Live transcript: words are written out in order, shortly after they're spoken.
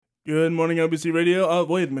Good morning, LBC Radio. Oh,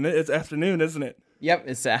 wait a minute. It's afternoon, isn't it? Yep,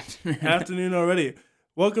 it's afternoon. Afternoon already.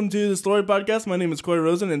 Welcome to the Story Podcast. My name is Corey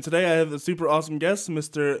Rosen, and today I have a super awesome guest,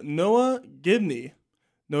 Mr. Noah Gibney.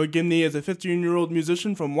 Noah Gibney is a 15-year-old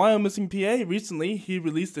musician from Wyomissing, PA. Recently, he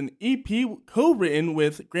released an EP co-written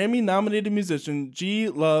with Grammy-nominated musician G.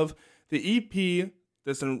 Love. The EP,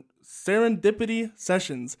 the Serendipity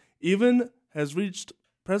Sessions, even has reached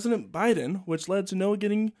President Biden, which led to Noah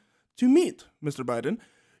getting to meet Mr. Biden.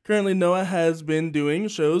 Currently, Noah has been doing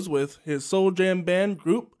shows with his soul jam band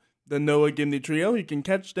group, the Noah Gibney Trio. You can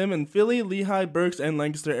catch them in Philly, Lehigh, Berks, and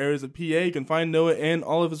Lancaster areas of PA. You can find Noah and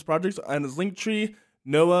all of his projects on his link tree,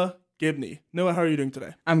 Noah Gibney. Noah, how are you doing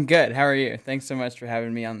today? I'm good. How are you? Thanks so much for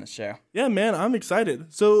having me on the show. Yeah, man, I'm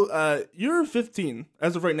excited. So, you're 15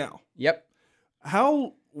 as of right now. Yep.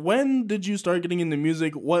 When did you start getting into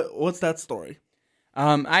music? What's that story?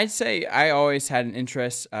 I'd say I always had an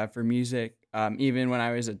interest for music. Even when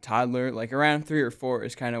I was a toddler, like around 3 or 4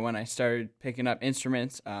 is kind of when I started picking up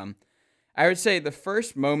instruments. I would say the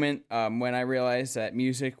first moment when I realized that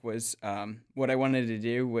music was what I wanted to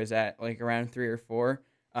do was at like around 3 or 4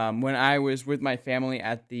 when I was with my family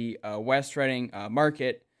at the West Reading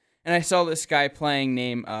market, and I saw this guy playing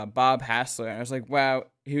named Bob Hassler, and I was like, wow,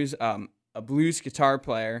 he was a blues guitar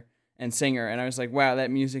player and singer, and I was like, wow,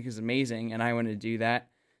 that music is amazing, and I want to do that.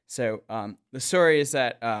 So the story is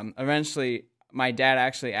that eventually my dad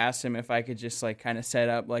actually asked him if I could just like kind of set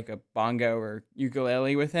up like a bongo or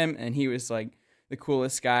ukulele with him, and he was like the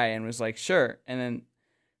coolest guy and was like, sure. And then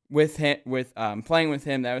playing with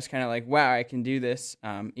him, that was kind of like, wow, I can do this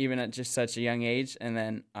even at just such a young age. And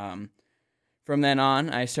then from then on,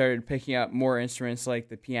 I started picking up more instruments like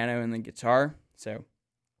the piano and the guitar. So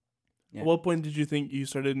yeah. At what point did you think you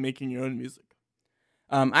started making your own music?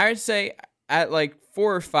 I would say at like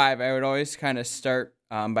 4 or 5, I would always kind of start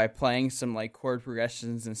by playing some like chord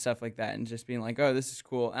progressions and stuff like that and just being like, oh, this is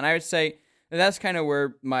cool. And I would say that's kind of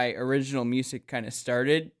where my original music kind of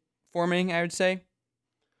started forming, I would say.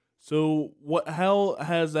 So how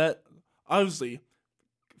has that, obviously,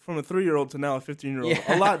 from a 3-year-old to now a 15-year-old,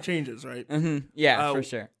 Yeah. a lot changes, right? Mm-hmm. Yeah, for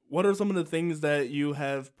sure. What are some of the things that you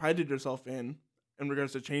have prided yourself in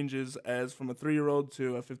regards to changes as from a 3-year-old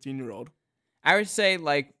to a 15-year-old? I would say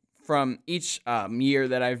like from each year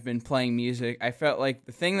that I've been playing music, I felt like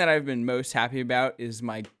the thing that I've been most happy about is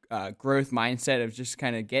my growth mindset of just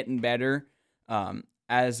kind of getting better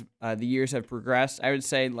as the years have progressed. I would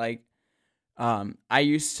say like I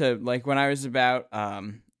used to, like when I was about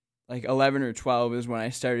like 11 or 12 is when I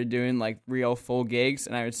started doing like real full gigs,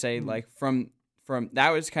 and I would say like from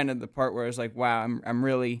that was kind of the part where I was like, wow, I'm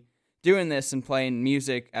really doing this and playing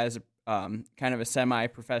music as a kind of a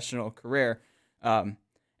semi-professional career.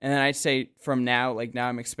 And then I'd say from now, like now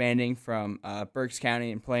I'm expanding from Berks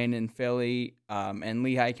County and playing in Philly and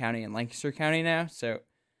Lehigh County and Lancaster County now. So,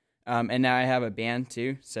 and now I have a band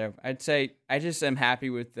too. So I'd say I just am happy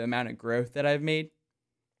with the amount of growth that I've made.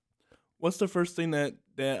 What's the first thing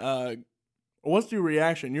what's your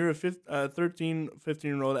reaction? You're a 13,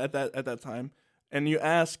 15-year-old at that time, and you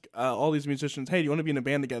ask all these musicians, hey, do you want to be in a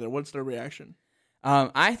band together? What's their reaction?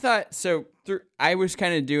 I thought so. I was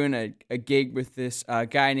kind of doing a gig with this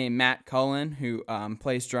guy named Matt Cullen who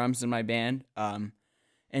plays drums in my band. And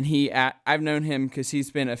I've known him because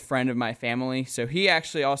he's been a friend of my family. So he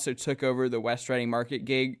actually also took over the West Reading Market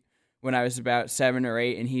gig when I was about 7 or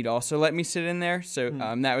 8, and he'd also let me sit in there. So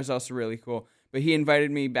that was also really cool. But he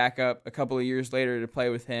invited me back up a couple of years later to play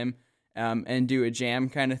with him and do a jam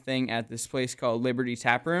kind of thing at this place called Liberty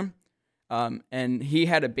Tap Room. And he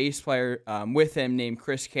had a bass player with him named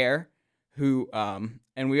Chris Kerr, who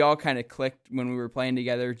and we all kind of clicked when we were playing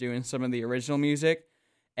together doing some of the original music.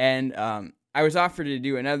 And I was offered to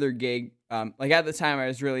do another gig. Like at the time, I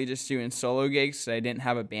was really just doing solo gigs, so I didn't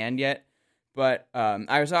have a band yet. But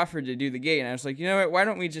I was offered to do the gig, and I was like, you know what? Why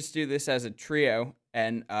don't we just do this as a trio?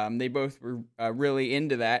 And they both were really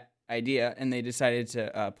into that idea, and they decided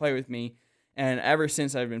to play with me. And ever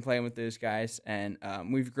since, I've been playing with those guys, and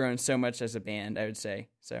we've grown so much as a band, I would say.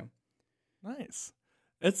 So nice.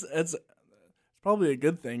 It's probably a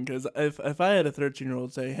good thing, because if I had a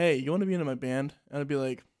 13-year-old say, hey, you want to be in my band? I'd be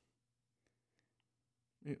like,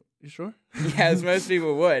 you sure? Yeah, as most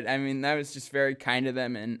people would. I mean, that was just very kind of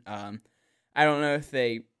them, and I don't know if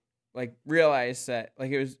they like realized that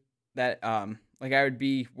like it was that like I would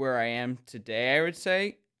be where I am today, I would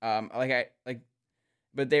say.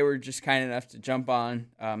 But they were just kind enough to jump on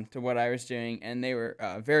to what I was doing, and they were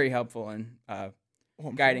very helpful in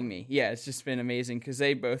guiding me. Yeah, it's just been amazing because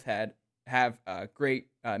they both have great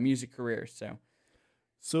music careers.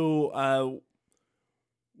 So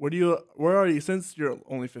Where are you, since you're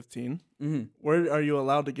only 15? Mm-hmm. Where are you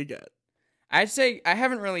allowed to gig at? I'd say I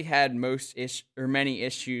haven't really had many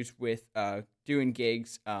issues with doing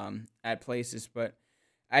gigs at places, but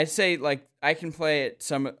I'd say like I can play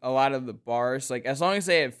at a lot of the bars. Like as long as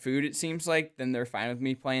they have food, it seems like then they're fine with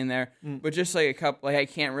me playing there. But just like a couple, like I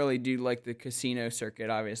can't really do like the casino circuit,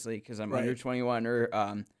 obviously, because I'm under 21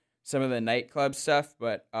 or some of the nightclub stuff.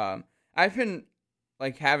 But I've been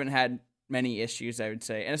like haven't had many issues, I would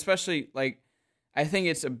say, and especially like I think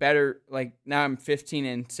it's a better like now I'm 15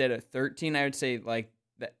 instead of 13. I would say like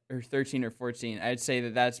that, or 13 or 14. I'd say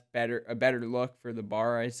that's a better look for the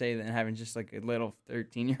bar, I'd say, than having just like a little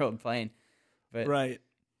 13-year-old playing. But right.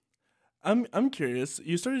 I'm curious.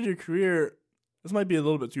 You started your career. This might be a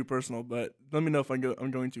little bit too personal, but let me know if I'm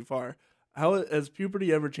going too far. How has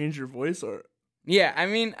puberty ever changed your voice? Or yeah, I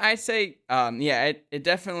mean, I say it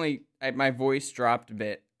definitely my voice dropped a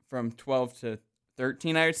bit from 12 to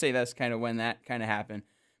 13. I would say that's kind of when that kind of happened.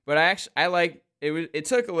 But I like it. It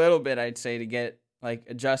took a little bit, I'd say, to get like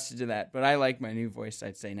adjusted to that, but I like my new voice,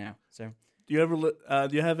 I'd say, now. So do you ever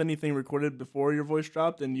do you have anything recorded before your voice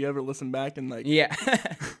dropped, and do you ever listen back and like yeah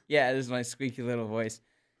yeah, this is my squeaky little voice.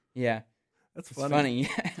 Yeah, that's funny.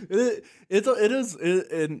 It's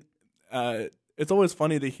always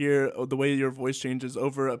funny to hear the way your voice changes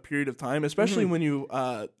over a period of time, especially when you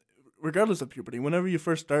regardless of puberty, whenever you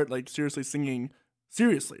first start like seriously singing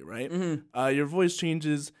right, your voice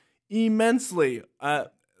changes immensely.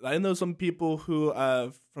 I know some people who,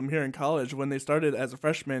 from here in college, when they started as a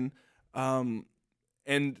freshman, and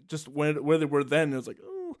just where they were then, it was like,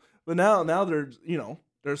 oh, but now they're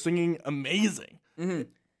singing amazing. Mm-hmm.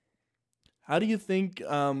 How do you think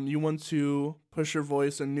you want to push your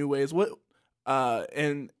voice in new ways? What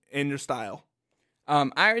and your style?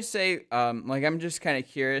 I would say like I'm just kind of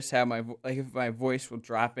curious how if my voice will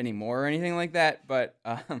drop anymore or anything like that, but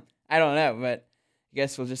I don't know, but I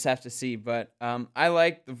guess we'll just have to see. But I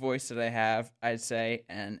like the voice that I have, I'd say,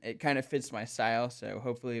 and it kind of fits my style, so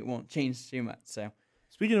hopefully it won't change too much. So,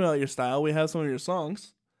 speaking about your style, we have some of your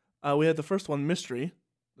songs. We had the first one, Mystery.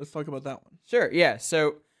 Let's talk about that one. Sure, yeah.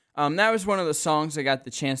 So that was one of the songs I got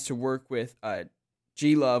the chance to work with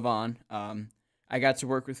G-Love on. I got to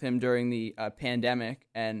work with him during the pandemic,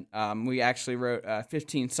 and we actually wrote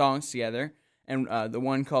 15 songs together. And the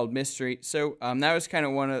one called Mystery. So that was kind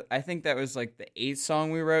of I think that was like the 8th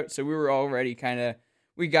song we wrote. So we were already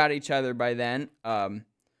we got each other by then.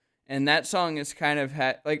 And that song is kind of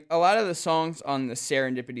like a lot of the songs on the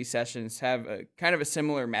Serendipity sessions have a kind of a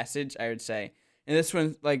similar message, I would say. And this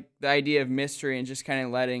one, like the idea of mystery and just kind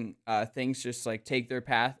of letting things just like take their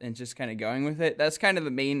path and just kind of going with it. That's kind of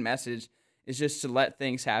the main message, is just to let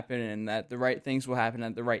things happen and that the right things will happen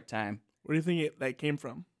at the right time. Where do you think that came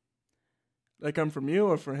from? That come from you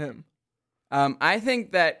or from him? I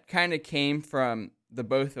think that kind of came from the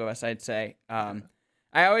both of us, I'd say. I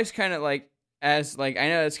always kind of I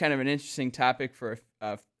know it's kind of an interesting topic for,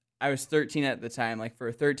 I was 13 at the time, like for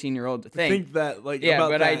a 13-year-old to think that,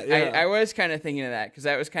 I was kind of thinking of that because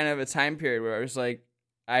that was kind of a time period where I was like,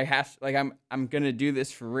 I'm going to do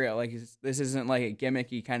this for real. Like, this isn't like a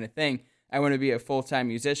gimmicky kind of thing. I want to be a full-time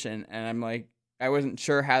musician. And I'm like, I wasn't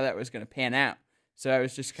sure how that was going to pan out. So I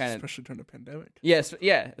was just kind of... Especially during the pandemic. Yes,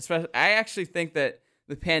 yeah. Especially, I actually think that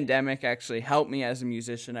the pandemic actually helped me as a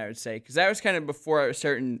musician, I would say. Because that was kind of before I was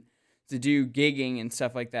starting to do gigging and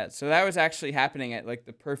stuff like that. So that was actually happening at like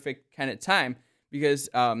the perfect kind of time. Because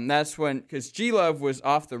that's when... Because G-Love was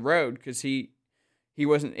off the road because he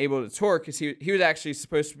wasn't able to tour. Because he was actually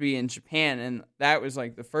supposed to be in Japan. And that was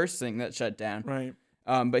like the first thing that shut down. Right.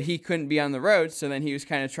 But he couldn't be on the road. So then he was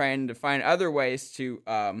kind of trying to find other ways to...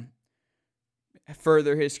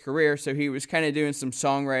 further his career, so he was kind of doing some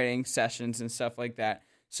songwriting sessions and stuff like that.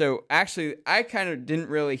 So actually, I kind of didn't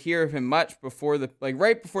really hear of him much before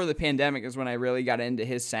right before the pandemic is when I really got into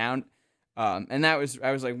his sound. And I was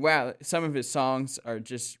like, wow, some of his songs are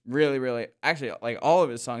just really, really, actually, like all of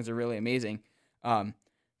his songs are really amazing.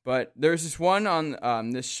 But there's this one on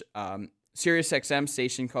this Sirius XM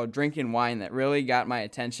station called Drinkin' Wine that really got my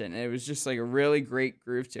attention. And it was just like a really great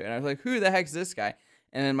groove to it. And I was like, who the heck's this guy?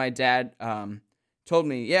 And then my dad told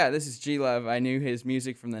me, yeah, this is G-Love. I knew his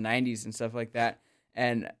music from the 90s and stuff like that.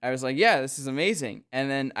 And I was like, yeah, this is amazing. And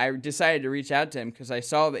then I decided to reach out to him because I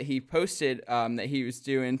saw that he posted that he was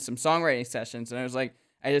doing some songwriting sessions. And I was like,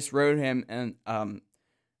 I just wrote him and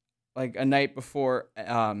like a night before.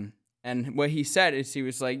 And what he said is he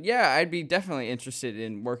was like, yeah, I'd be definitely interested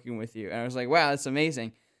in working with you. And I was like, wow, that's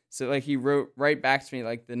amazing. So like he wrote right back to me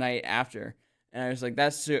like the night after. And I was like,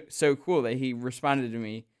 that's so cool that he responded to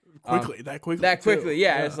me. That quickly.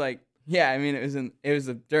 Yeah. I was like, Yeah, I mean, it was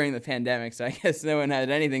during the pandemic, so I guess no one had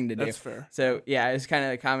anything to do. That's fair. So yeah, it was kind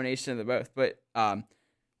of a combination of the both. But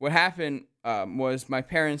what happened was my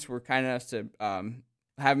parents were kind enough to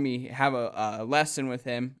have me have a lesson with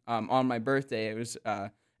him on my birthday. It was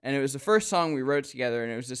and it was the first song we wrote together,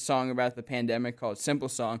 and it was this song about the pandemic called "Simple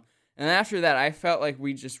Song." And then after that, I felt like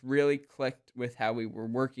we just really clicked with how we were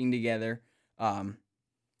working together. And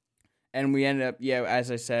we ended up,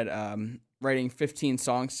 as I said, writing 15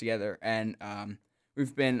 songs together, and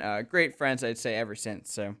we've been great friends, I'd say, ever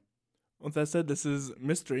since. So, With that said, this is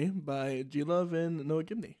Mystery by G Love and Noah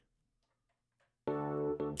Gibney.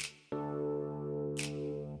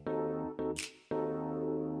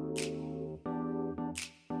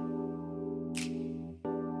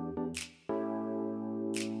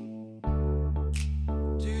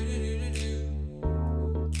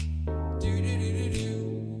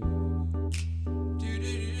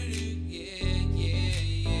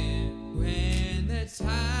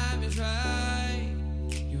 Time is right,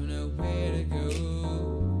 you know where to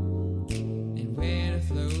go and where to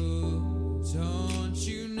flow. Don't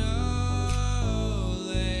you know,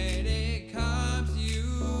 let it come to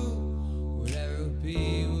you. Whatever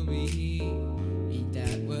will be. Ain't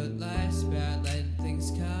that what life's about? Letting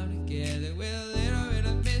things come together with a little bit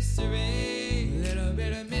of mystery. A little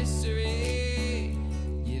bit of mystery.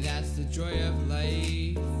 Yeah, that's the joy of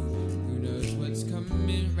life. Who knows what's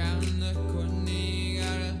coming round the corner?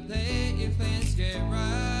 Let your plans get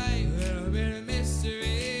right. A little bit of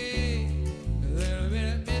mystery. A little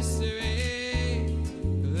bit of mystery.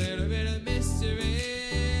 A little bit of mystery.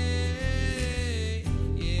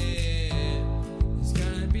 Yeah. There's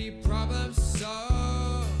gonna be problems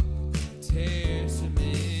solved. Tears to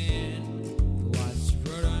mend. Watch the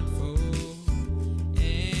road unfold.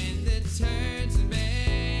 And the turns to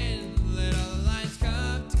bend. Little lines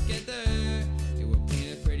come together. It will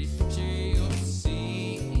paint a pretty picture you'll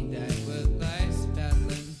see.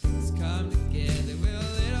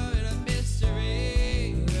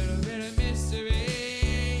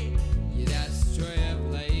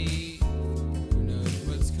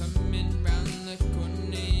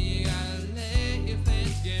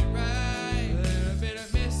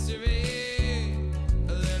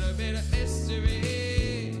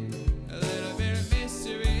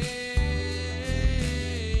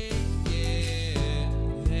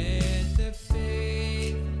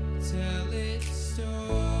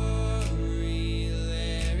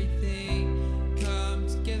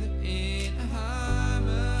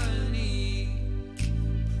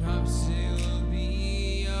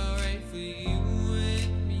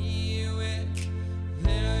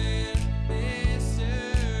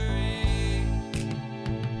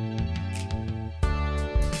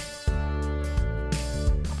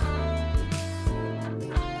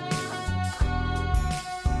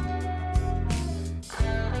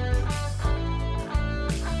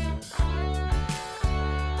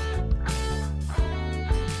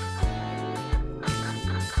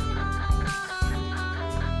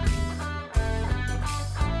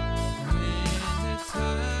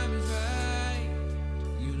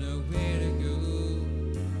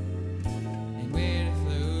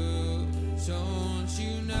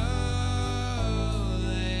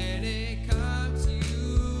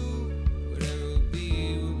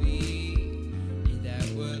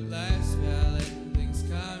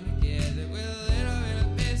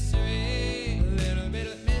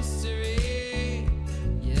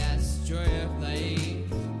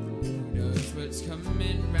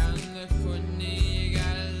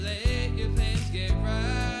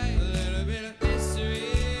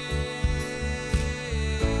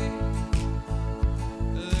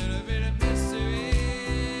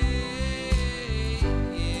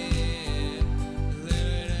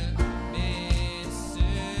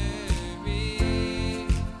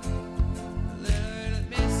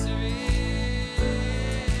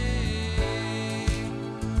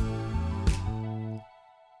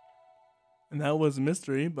 And that was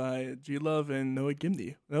Mystery by G Love and Noah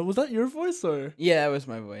Gibney. Was that your voice or? Yeah, that was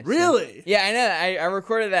my voice. Really? So. Yeah, I know. I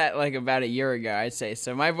recorded that like about a year ago, I'd say.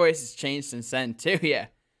 So my voice has changed since then too. Yeah.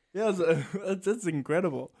 Yeah, that's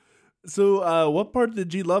incredible. So, what part did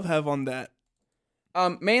G Love have on that?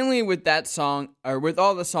 Mainly with that song, or with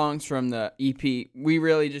all the songs from the EP, he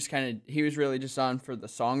was really just on for the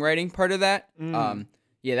songwriting part of that.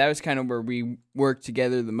 Yeah, that was kind of where we worked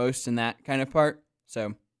together the most in that kind of part.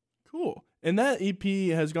 So cool. And that EP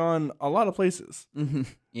has gone a lot of places. Mm-hmm.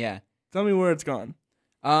 Yeah. Tell me where it's gone.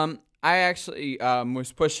 I actually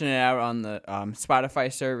was pushing it out on the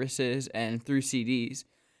Spotify services and through CDs.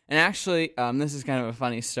 And actually, this is kind of a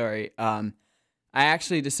funny story. I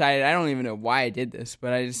actually decided, I don't even know why I did this,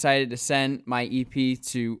 but I decided to send my EP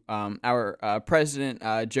to our president,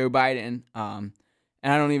 Joe Biden.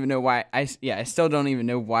 And I don't even know why. I still don't even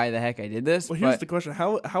know why the heck I did this. Well, here's the question: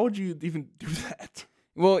 How would you even do that?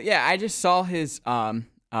 Well, yeah, I just saw his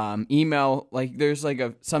email. Like, there's like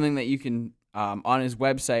something that you can on his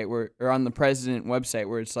website or on the president website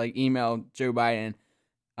where it's like email Joe Biden,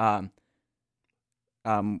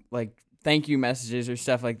 like thank you messages or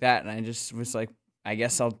stuff like that. And I just was like, I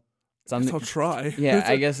guess I'll try. Yeah,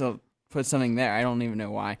 I guess I'll put something there. I don't even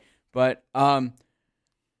know why, but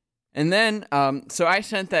and then so I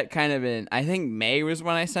sent that kind of in, I think May was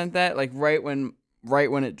when I sent that, like right when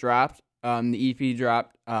it dropped, the EP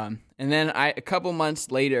dropped, and then a couple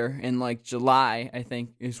months later in like July, I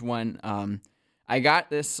think is when I got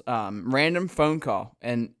this random phone call,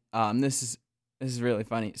 and this is really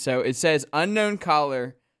funny. So it says unknown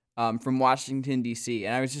caller from Washington D.C.,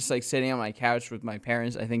 and I was just like sitting on my couch with my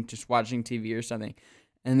parents, I think just watching TV or something,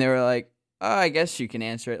 and they were like, "Oh, I guess you can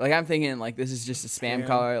answer it." Like I'm thinking like this is just a spam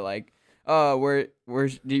caller, like, "Oh,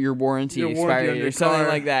 where's your warranty expired or something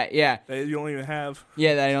like that?" Yeah, that you don't even have.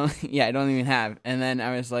 Yeah, that I don't. Yeah, I don't even have. And then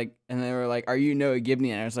I was like, and they were like, "Are you Noah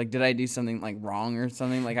Gibney?" And I was like, "Did I do something like wrong or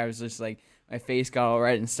something?" Like I was just like, my face got all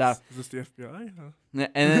red and stuff. Is this the FBI? Huh?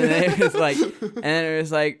 And then it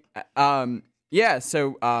was like, yeah.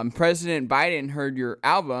 So President Biden heard your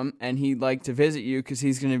album and he'd like to visit you because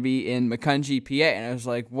he's going to be in Macungie, PA. And I was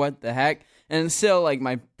like, what the heck? And still, like,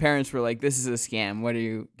 my parents were like, this is a scam. What are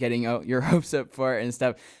you getting your hopes up for and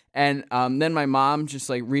stuff? And then my mom just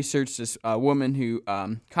like researched this woman who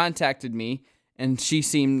contacted me, and she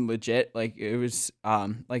seemed legit. Like it was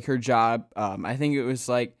like her job. I think it was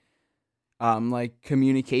like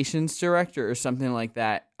communications director or something like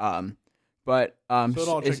that. But so it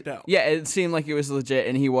all checked out. Yeah, it seemed like it was legit,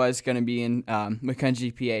 and he was going to be in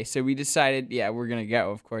Macungie, PA. So we decided, yeah, we're going to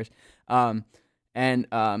go, of course. And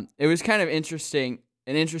it was kind of an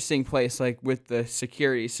interesting place, like with the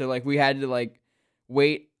security. So like we had to like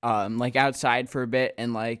wait like outside for a bit,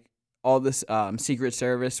 and like all this Secret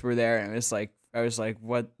Service were there, and it was like I was like,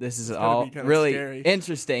 what? This is all really scary.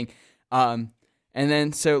 Interesting. And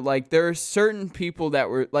then so like there are certain people that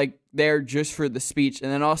were like there just for the speech,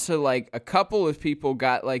 and then also like a couple of people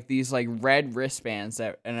got like these like red wristbands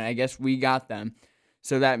and I guess we got them.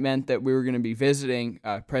 So that meant that we were going to be visiting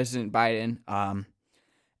President Biden.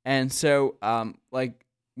 And so like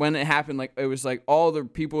when it happened, like it was like all the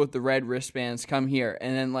people with the red wristbands come here,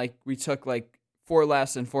 and then like we took like 4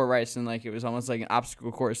 lefts and 4 rights, and like it was almost like an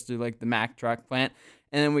obstacle course through like the Mack truck plant.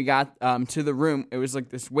 And then we got to the room. It was like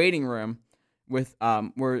this waiting room with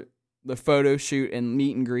where the photo shoot and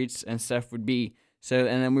meet and greets and stuff would be. So,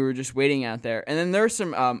 and then we were just waiting out there. And then there were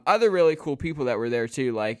some other really cool people that were there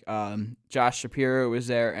too, like Josh Shapiro was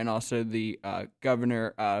there, and also the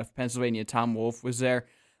governor of Pennsylvania, Tom Wolf, was there.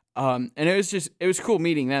 And it was cool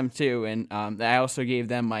meeting them too. And I also gave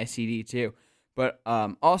them my CD too. But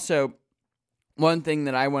also, one thing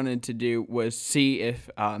that I wanted to do was see if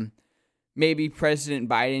maybe President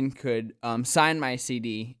Biden could sign my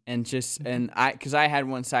CD because I had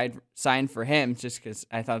one signed for him just because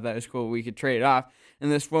I thought that was cool. We could trade it off. And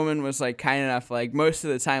this woman was like kind enough, like most of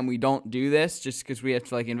the time we don't do this just because we have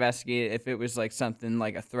to like investigate it if it was like something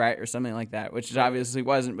like a threat or something like that, which it obviously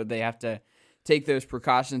wasn't, but they have to take those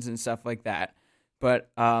precautions and stuff like that. But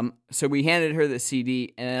so we handed her the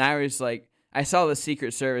CD, and then I was like, I saw the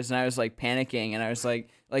Secret Service and I was like panicking, and I was like,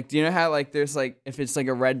 do you know how like there's like if it's like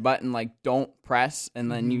a red button, like don't press,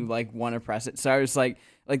 and then you like want to press it. So I was like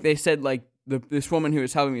they said like this woman who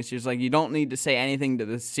was helping me, she was like, you don't need to say anything to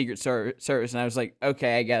the Secret Service, and I was like,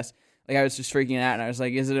 okay, I guess. Like I was just freaking out, and I was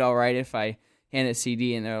like, is it all right if I hand a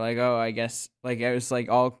CD? And they're like, oh, I guess. Like I was like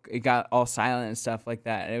it got all silent and stuff like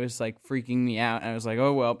that. And it was like freaking me out, and I was like,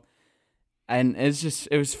 oh well. And it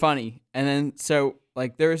was funny. And then so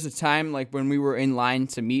like there was a time like when we were in line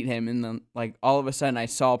to meet him, and then like all of a sudden I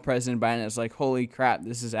saw President Biden. I was like, holy crap,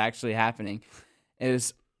 this is actually happening. It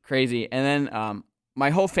was crazy. And then my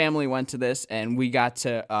whole family went to this, and we got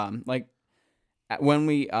to when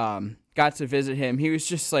we got to visit him, he was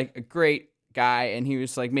just like a great guy, and he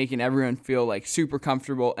was like making everyone feel like super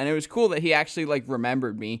comfortable. And it was cool that he actually like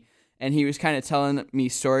remembered me. And he was kind of telling me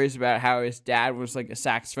stories about how his dad was like a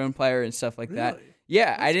saxophone player and stuff like that.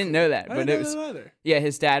 Yeah, I didn't know that, but it was yeah,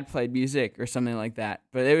 his dad played music or something like that.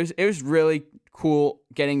 But it was really cool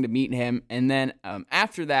getting to meet him. And then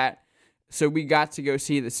after that, so we got to go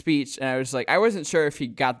see the speech, and I was like, I wasn't sure if he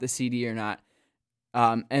got the CD or not.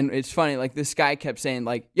 And it's funny, like this guy kept saying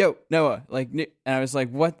like, "Yo, Noah," like, and I was like,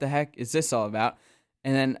 "What the heck is this all about?"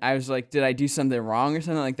 And then I was like, did I do something wrong or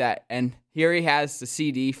something like that? And here he has the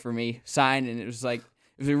CD for me signed, and it was like,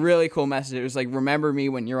 it was a really cool message. It was like, remember me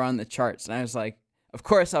when you're on the charts. And I was like, of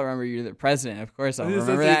course I'll remember you're the president. Of course I'll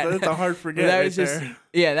remember that. That's a hard forget that right was just, there.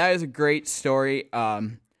 Yeah, that was a great story.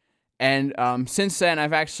 And since then,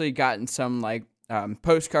 I've actually gotten some like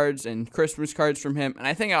postcards and Christmas cards from him. And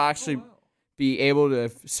I think I'll actually be able to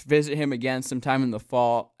visit him again sometime in the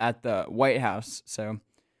fall at the White House. So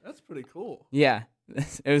that's pretty cool. Yeah,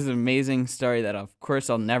 it was an amazing story that, of course,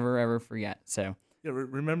 I'll never, ever forget. So yeah,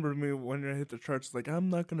 remember me when I hit the charts. Like, I'm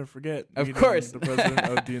not going to forget of meeting course the president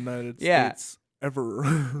of the United States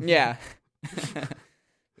ever. Yeah.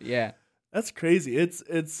 Yeah. That's crazy. It's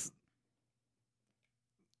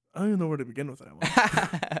I don't even know where to begin with that one.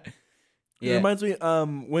 Yeah. It reminds me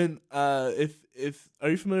when if are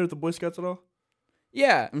you familiar with the Boy Scouts at all?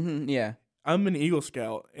 Yeah. Mm-hmm, yeah. I'm an Eagle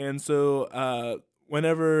Scout, and so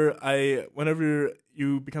whenever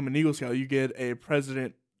you become an Eagle Scout, you get a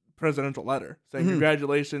presidential letter saying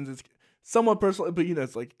congratulations. It's somewhat personal, but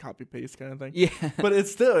it's like copy paste kind of thing. Yeah. But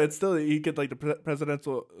it's still you get like the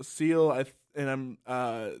presidential seal. And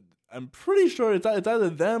I'm pretty sure it's either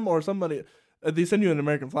them or somebody. They send you an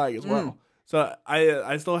American flag as well. So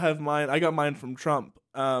I still have mine. I got mine from Trump.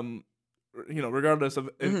 Regardless of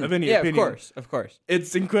any opinion. Of course.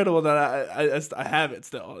 It's incredible that I have it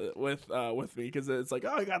still with me, because it's like,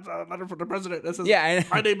 oh, I got a letter from the president. This is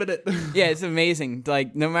my name in it. Yeah, it's amazing.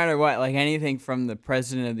 Like, no matter what, like anything from the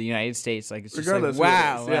president of the United States, like it's just Regardless like, who it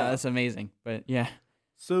wow, is, yeah. that's amazing. But yeah.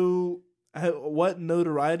 So, what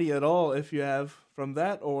notoriety at all, if you have, from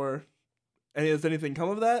that, or has anything come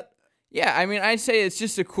of that? Yeah, I mean, I'd say it's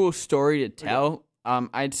just a cool story to tell. Okay.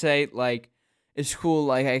 I'd say like it's cool.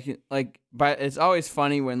 Like I can but it's always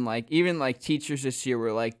funny when like even like teachers this year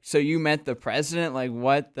were like, "So you met the president? Like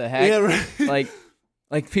what the heck?" Yeah, right.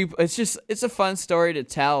 like people. It's a fun story to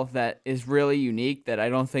tell that is really unique that I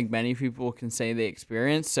don't think many people can say they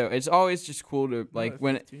experience. So it's always just cool to like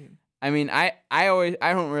when. I mean, I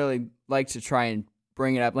don't really like to try and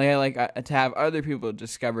bring it up. Like I like to have other people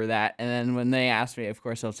discover that, and then when they ask me, of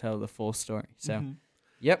course, I'll tell the full story. So,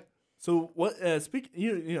 Yep. So what?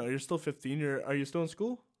 You're still 15. Are you still in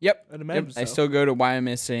school? Yep. I'd imagine so. I still go to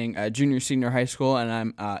Wyomissing junior, senior high school, and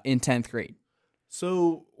I'm in 10th grade.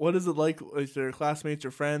 So what is it like with your classmates, your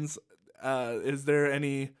friends? Is there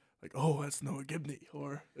any like, oh, that's Noah Gibney,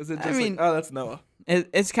 or is it just oh, that's Noah?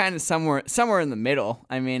 It's kind of somewhere in the middle.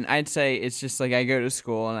 I mean, I'd say it's just like I go to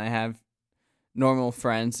school and I have normal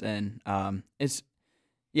friends, and I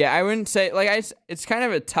wouldn't say like it's kind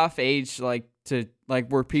of a tough age like to like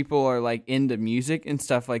where people are like into music and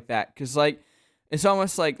stuff like that, because like it's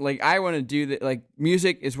almost like I want to do that. Like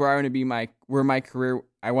music is where I want to be where my career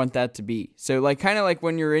I want that to be. So like kind of like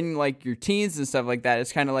when you're in like your teens and stuff like that,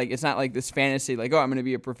 it's kind of like it's not like this fantasy like, oh, I'm going to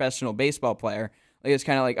be a professional baseball player. Like it's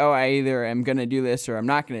kind of like, oh, I either am going to do this or I'm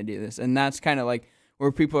not going to do this, and that's kind of like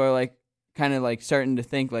where people are like kind of like starting to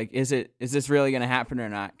think like, is this really going to happen or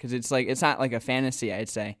not? Because it's like it's not like a fantasy, I'd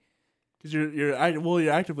say. Because you're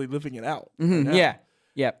actively living it out. Mm-hmm. Right Yeah.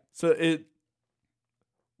 Yep. So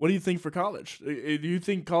what do you think for college? Do you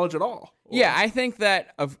think college at all? Or? Yeah, I think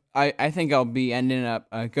that I think I'll be ending up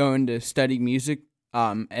going to study music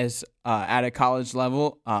as at a college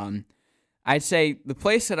level. I'd say the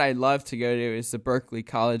place that I'd love to go to is the Berklee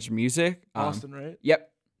College of Music. Boston, right?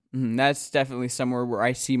 Yep. That's definitely somewhere where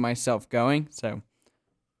I see myself going. So,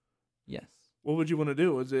 yes. What would you want to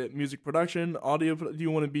do? Is it music production, audio? Do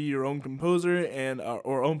you want to be your own composer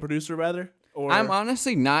or own producer rather? Or I'm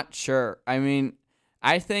honestly not sure. I mean,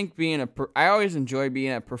 I think I always enjoy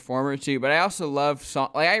being a performer too, but I also love song.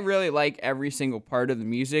 Like I really like every single part of the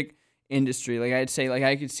music industry. Like I'd say, like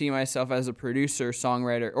I could see myself as a producer,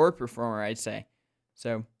 songwriter, or performer. I'd say.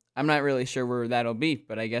 So I'm not really sure where that'll be,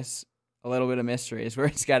 but I guess a little bit of mystery is where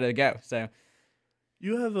it's got to go. So.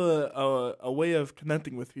 You have a way of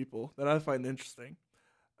connecting with people that I find interesting.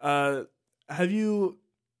 Why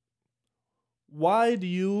do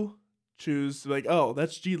you choose like, oh,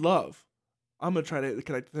 that's G Love, I'm gonna try to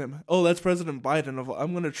connect with him. Oh, that's President Biden.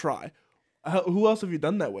 I'm gonna try. Who else have you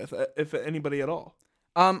done that with, if anybody at all?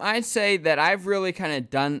 I'd say that I've really kind of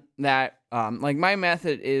done that. Like my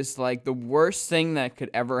method is like the worst thing that could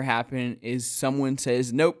ever happen is someone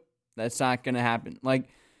says, nope, that's not gonna happen. Like.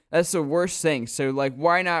 That's the worst thing. So, like,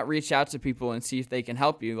 why not reach out to people and see if they can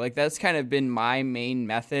help you? Like, that's kind of been my main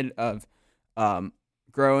method of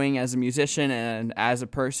growing as a musician and as a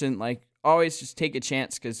person. Like, always just take a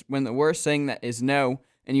chance, because when the worst thing that is no,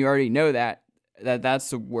 and you already know that's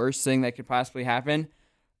the worst thing that could possibly happen,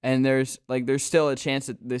 and there's still a chance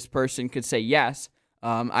that this person could say yes,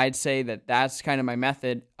 I'd say that that's kind of my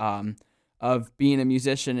method being a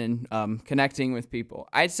musician and connecting with people.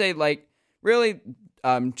 I'd say like really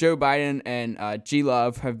Joe Biden and G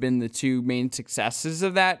Love have been the two main successes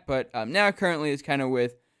of that, but now currently it's kind of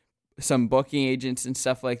with some booking agents and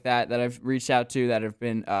stuff like that I've reached out to that have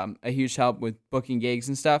been a huge help with booking gigs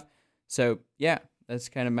and stuff. So yeah, that's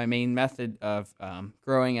kind of my main method of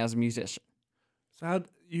growing as a musician. So how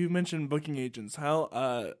you mentioned booking agents?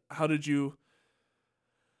 How did you?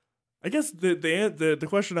 I guess the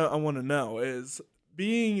question I want to know is,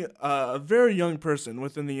 being a very young person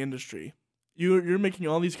within the industry, you're making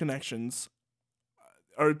all these connections.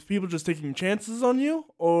 Are people just taking chances on you,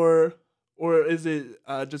 or is it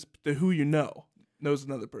just the who you know knows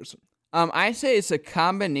another person? I say it's a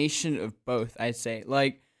combination of both. I'd say,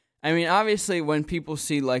 like, I mean, obviously, when people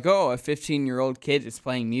see like, oh, a 15-year-old kid is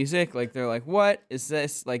playing music, like they're like, what is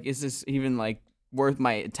this? Like, is this even like worth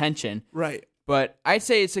my attention? Right. But I'd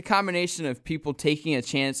say it's a combination of people taking a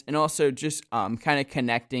chance and also just kind of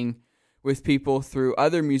connecting with people through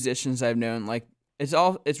other musicians I've known. Like,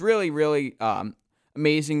 it's really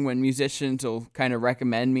amazing when musicians will kind of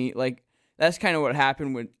recommend me. Like, that's kind of what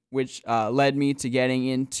happened which led me to getting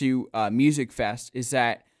into Music Fest, is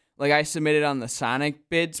that like I submitted on the Sonic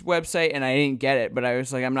Bids website and I didn't get it, but I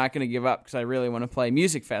was like, I'm not going to give up because I really want to play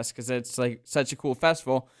Music Fest because it's like such a cool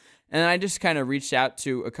festival. And I just kind of reached out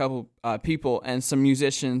to a couple people, and some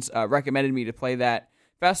musicians recommended me to play that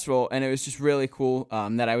festival, and it was just really cool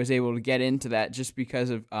that I was able to get into that just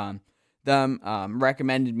because of them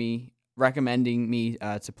recommending me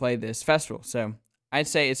to play this festival. So I'd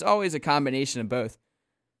say it's always a combination of both,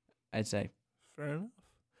 I'd say. Fair enough.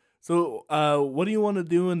 So what do you want to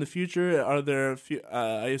do in the future? Are there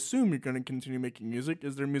I assume you're going to continue making music.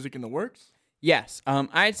 Is there music in the works? Yes,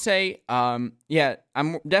 I'd say, yeah,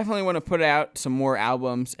 I'm definitely want to put out some more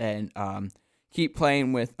albums and keep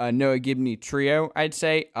playing with Noah Gibney Trio, I'd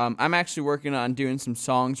say. I'm actually working on doing some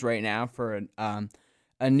songs right now for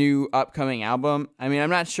a new upcoming album. I mean,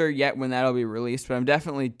 I'm not sure yet when that'll be released, but I'm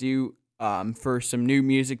definitely due for some new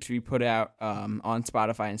music to be put out on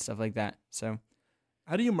Spotify and stuff like that. So,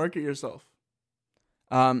 how do you market yourself?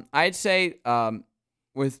 I'd say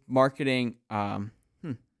with marketing,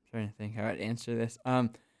 trying to think how I'd answer this.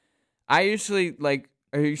 I usually like.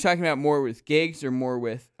 Are you talking about more with gigs or more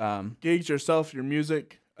with gigs yourself, your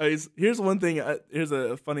music? Here's one thing. Here's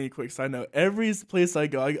a funny quick side note. Every place I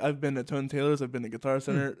go, I've been to Tone Taylor's, I've been to Guitar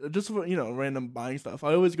Center, just for, random buying stuff.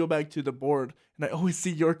 I always go back to the board and I always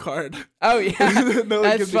see your card. Oh yeah,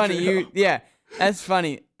 that's funny. That's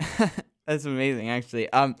funny. That's amazing, actually.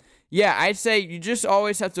 Yeah, I'd say you just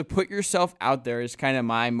always have to put yourself out there is kind of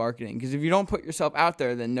my marketing. Because if you don't put yourself out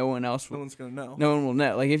there, then no one's going to know. No one will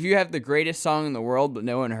know. Like, if you have the greatest song in the world, but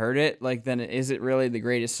no one heard it, like, then is it really the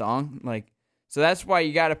greatest song? Like, so that's why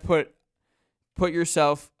you got to put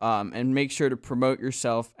yourself and make sure to promote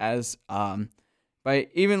yourself as, by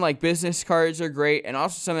even, like, business cards are great. And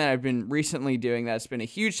also something that I've been recently doing that's been a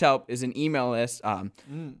huge help is an email list.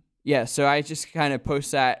 Yeah, so I just kind of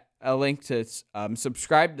post a link to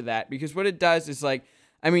subscribe to that, because what it does is, like,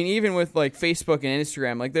 I mean, even with like Facebook and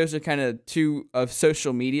Instagram, like those are kind of two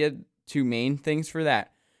main things for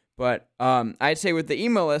that. But I'd say with the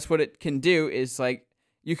email list, what it can do is, like,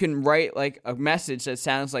 you can write like a message that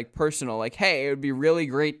sounds like personal, like, hey, it would be really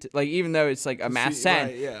great to, like, even though it's like a mass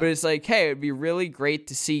send, right, yeah. But it's like, hey, it would be really great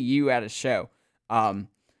to see you at a show.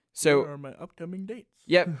 So here are my upcoming dates.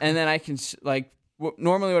 Yep, and then I can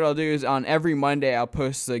normally what I'll do is on every Monday I'll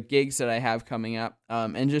post the gigs that I have coming up,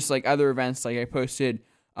 and just like other events, like I posted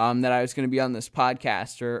that I was going to be on this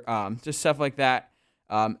podcast or just stuff like that.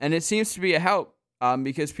 And it seems to be a help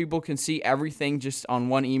because people can see everything just on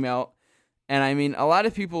one email. And I mean, a lot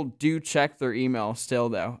of people do check their email still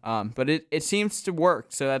though, but it seems to work.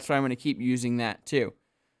 So that's why I'm going to keep using that too.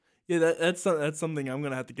 Yeah, that's something I'm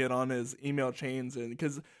going to have to get on, is email chains, and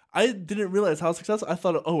because I didn't realize how successful. I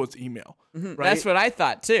thought, oh, it's email. Mm-hmm. Right? That's what I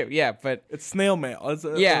thought too. Yeah, but it's snail mail.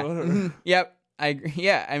 Yeah. Mm-hmm. Yep.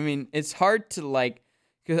 I mean, it's hard to, like,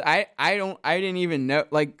 because I didn't even know,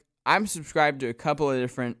 like, I'm subscribed to a couple of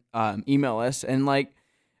different email lists, and like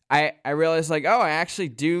I realized, like, oh, I actually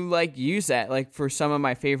do like use that, like, for some of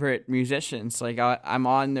my favorite musicians. Like, I'm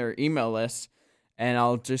on their email list. And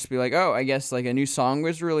I'll just be like, oh, I guess like a new song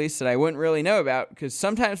was released that I wouldn't really know about, because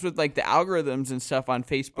sometimes with like the algorithms and stuff on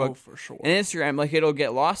Facebook for sure. and Instagram, like it'll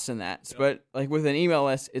get lost in that. Yep. But like with an email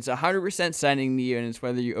list, it's 100% sending to you, and it's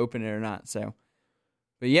whether you open it or not. So,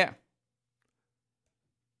 but yeah.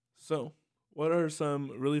 So, what are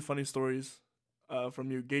some really funny stories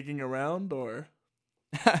from you gigging around, or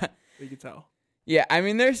you can tell? Yeah, I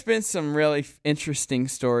mean, there's been some really interesting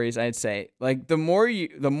stories, I'd say. Like, the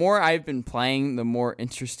more I've been playing, the more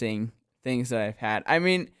interesting things that I've had. I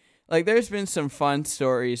mean, like there's been some fun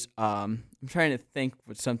stories. I'm trying to think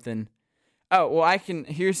with something. Oh, well,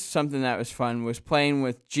 here's something that was fun, was playing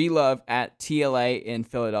with G-Love at TLA in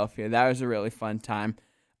Philadelphia. That was a really fun time.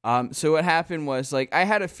 So what happened was, like,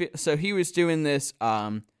 so he was doing this,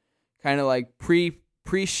 kind of like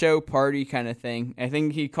pre-show party kind of thing. I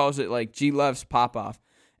think he calls it like G-Love's Pop-Off.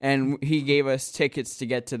 And he gave us tickets to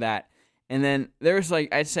get to that. And then there was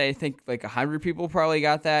like, I think like 100 people probably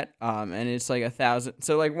got that. And it's like 1,000.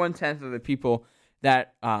 So like 1/10 of the people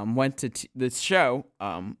that, went to this show,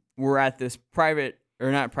 were at this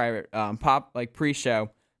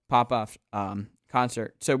pre-show pop-off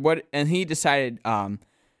concert. So and he decided,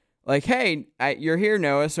 like, hey, you're here,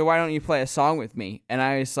 Noah, so why don't you play a song with me? And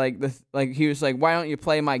I was like, he was like, why don't you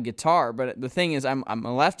play my guitar? But the thing is, I'm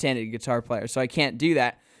a left-handed guitar player, so I can't do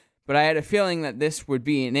that. But I had a feeling that this would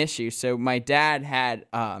be an issue. So my dad had,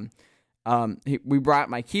 we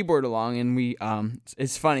brought my keyboard along, and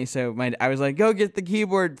it's funny. So I was like, go get the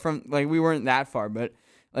keyboard from, like, we weren't that far, but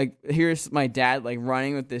like, here's my dad, like,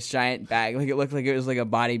 running with this giant bag. Like, it looked like it was like a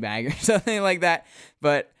body bag or something like that.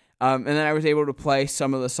 But, and then I was able to play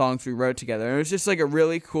some of the songs we wrote together. And it was just like a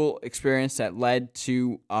really cool experience that led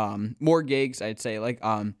to, more gigs, I'd say. Like,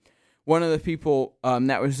 one of the people,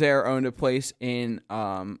 that was there owned a place in,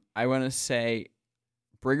 I want to say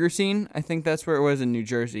Briggersine. I think that's where it was, in New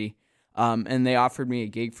Jersey. And they offered me a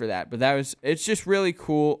gig for that. But it's just really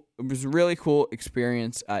cool. It was a really cool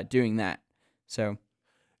experience, doing that. So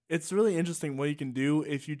it's really interesting what you can do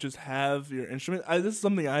if you just have your instrument. This is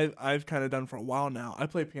something I've kind of done for a while now. I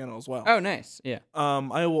play piano as well. Oh, nice. Yeah.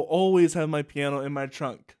 I will always have my piano in my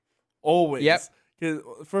trunk. Always. Yep. 'Cause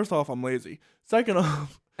first off, I'm lazy. Second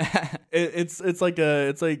off, it's like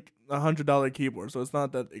 $100 keyboard, so it's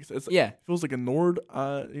not that. It feels like a Nord.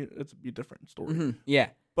 It's a different story. Mm-hmm. Yeah.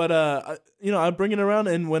 But I bring it around,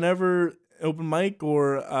 and whenever open mic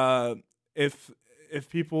or if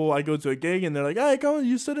people, I go to a gig and they're like, hey, come on,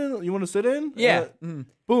 you sit in. You want to sit in? Yeah.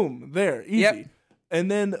 Boom, there, easy. Yep. And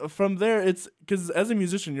then from there, it's because as a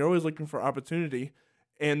musician, you're always looking for opportunity,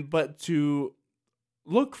 but to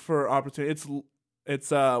look for opportunity,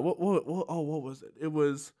 it's what was it? It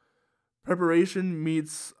was preparation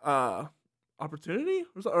meets opportunity,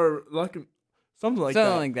 or like something like that.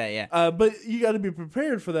 Something like that, yeah. But you got to be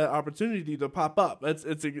prepared for that opportunity to pop up. That's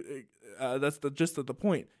the gist of the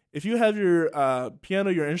point. If you have your piano,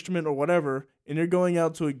 your instrument, or whatever, and you're going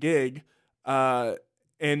out to a gig, and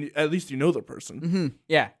at least you know the person. Mm-hmm.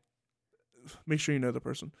 Yeah. Make sure you know the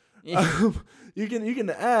person. Yeah. You can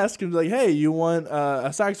ask and be like, hey, you want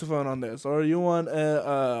a saxophone on this, or you want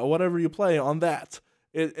whatever you play on that,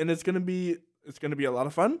 and it's gonna be a lot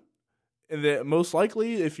of fun. And most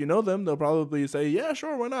likely, if you know them, they'll probably say, yeah,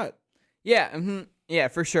 sure, why not? Yeah. Mm-hmm. Yeah,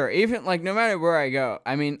 for sure. Even, like, no matter where I go,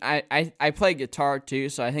 I mean, I play guitar too,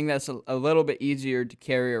 so I think that's a little bit easier to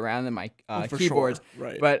carry around than my keyboards. Sure.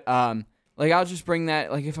 Right. But, like, I'll just bring that,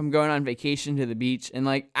 like, if I'm going on vacation to the beach. And,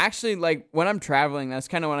 like, actually, like, when I'm traveling, that's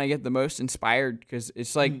kind of when I get the most inspired, because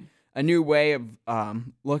it's, like, a new way of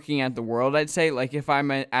looking at the world, I'd say. Like, if I'm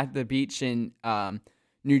at the beach in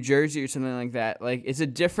New Jersey or something like that, like, it's a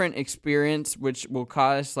different experience, which will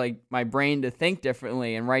cause, like, my brain to think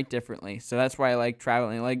differently and write differently. So that's why I like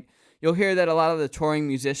traveling. Like, you'll hear that a lot of the touring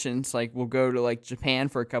musicians, like, will go to, like, Japan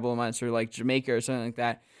for a couple of months, or, like, Jamaica or something like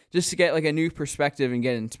that, just to get, like, a new perspective and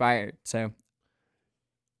get inspired. So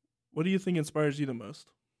what do you think inspires you the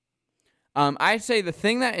most? I'd say the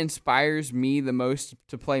thing that inspires me the most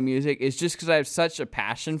to play music is just because I have such a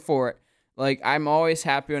passion for it. Like, I'm always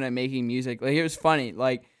happy when I'm making music. Like, it was funny.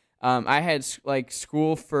 Like, I had, like,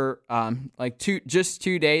 school for, like, 2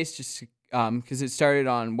 days, just, because it started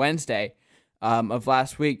on Wednesday, of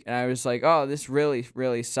last week. And I was like, oh, this really,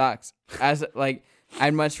 really sucks. Like,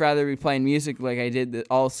 I'd much rather be playing music like I did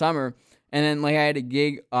all summer. And then, like, I had a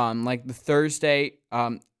gig, like, the Thursday,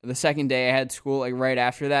 the second day I had school, like, right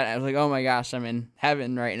after that. I was like, oh my gosh, I'm in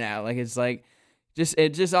heaven right now. Like, it's like, it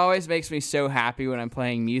just always makes me so happy when I'm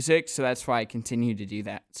playing music, so that's why I continue to do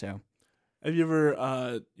that. So, have you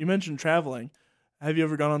ever? You mentioned traveling. Have you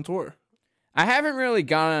ever gone on tour? I haven't really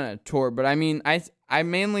gone on a tour, but I mean, I've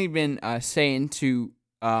mainly been staying to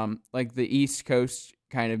like the East Coast,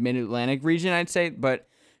 kind of Mid-Atlantic region, I'd say. But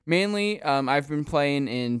mainly, I've been playing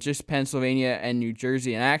in just Pennsylvania and New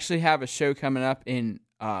Jersey, and I actually have a show coming up in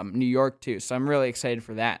New York too. So I'm really excited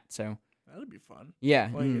for that. So. That'd be fun. Yeah.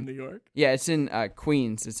 Playing in New York? Yeah, it's in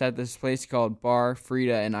Queens. It's at this place called Bar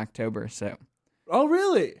Frida in October. So. Oh,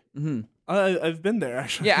 really? Mm-hmm. I've been there,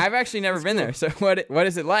 actually. Yeah, I've actually never been there. So what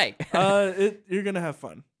is it like? You're going to have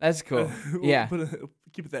fun. That's cool. Yeah.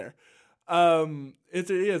 Keep it there.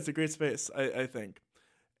 It's a great space, I think.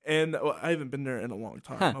 And well, I haven't been there in a long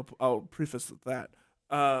time. I'll preface with that.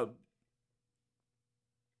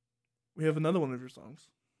 We have another one of your songs.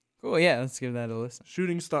 Cool, yeah, let's give that a listen.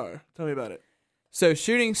 Shooting Star. Tell me about it. So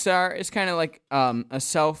Shooting Star is kind of like a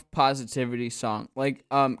self-positivity song. Like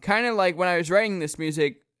kind of like when I was writing this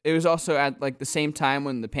music, it was also at like the same time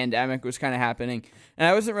when the pandemic was kind of happening, and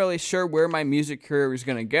I wasn't really sure where my music career was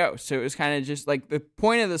going to go. So it was kind of just like the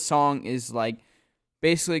point of the song is like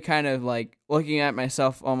basically kind of like looking at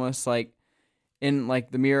myself almost like in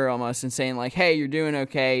like the mirror almost and saying like, hey, you're doing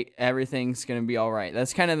okay. Everything's going to be all right.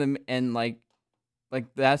 That's kind of like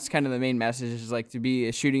that's kind of the main message is like to be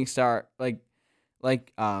a shooting star,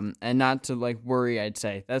 and not to like worry, I'd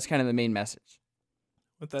say. That's kind of the main message.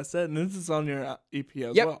 With that said, and this is on your EP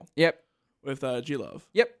as Yep. well. Yep. With G Love.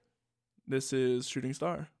 Yep. This is Shooting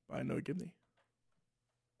Star by Noah Gibney.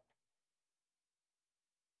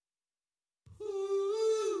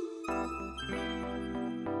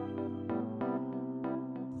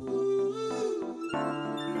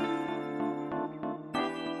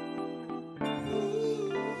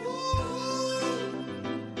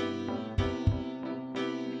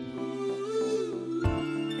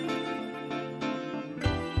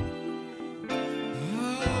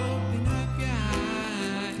 Open up your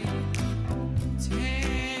eyes,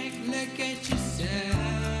 take a look at yourself.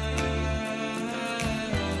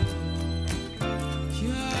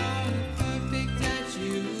 You're perfect as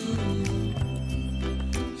you.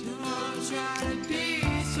 Don't try to be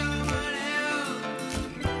someone else.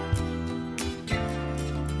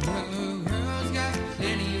 The world's got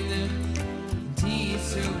plenty of them, indeed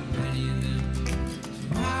so many of them. So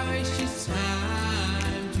why waste your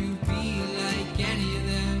time to be like any of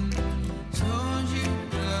them? Don't you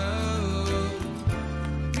know,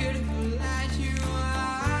 beautiful as you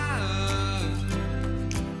are,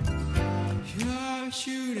 you're a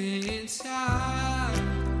shooting star.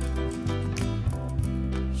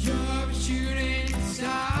 You're a shooting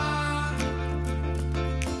star.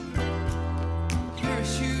 You're a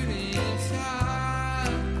shooting star.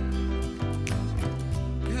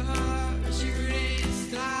 You're a shooting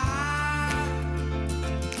star.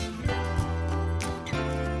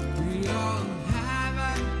 We all have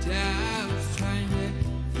our doubts, trying to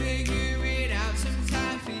figure it out.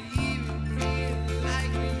 Sometimes we even feel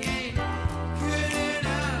like we ain't good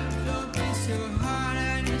enough. Don't be so hard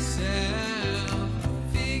on yourself.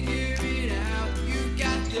 Figure it out. You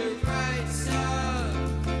got the right stuff.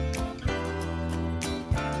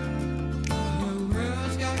 The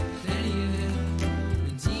world's got plenty of them,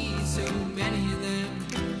 indeed so many of them.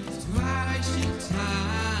 So why waste your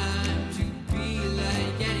time to be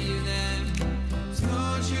like any of them?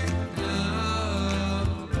 Don't you know,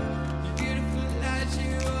 beautiful as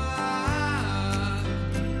you are,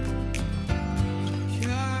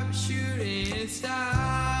 you're a shooting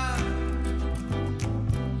star.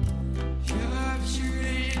 You're a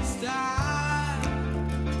shooting star.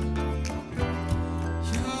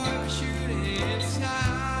 You're a shooting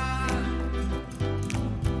star.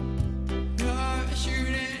 You're a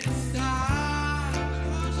shooting star.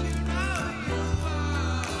 Don't you know you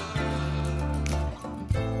are?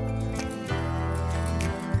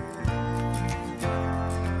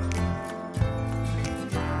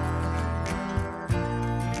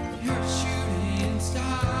 You're a shooting star.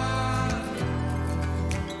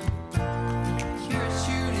 You're a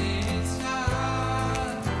shooting star.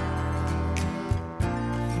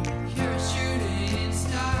 You're a shooting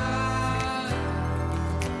star.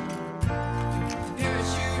 You're a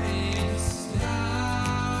shooting star.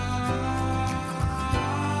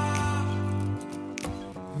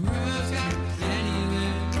 World's got plenty of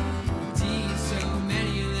them, indeed so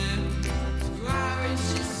many of them. So why waste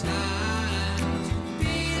your time to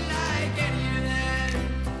be like any of them?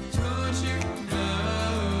 Don't you know,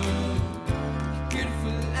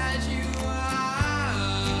 beautiful as you are,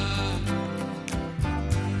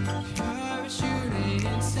 you're a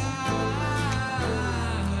shooting star.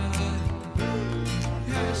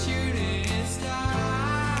 You're a shooting star.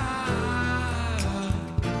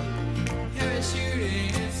 You're a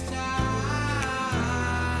shooting star.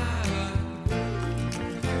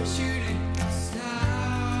 You're a shooting star.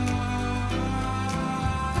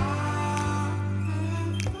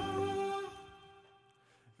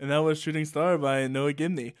 And that was Shooting Star by Noah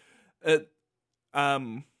Gibney. It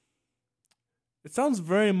sounds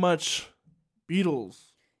very much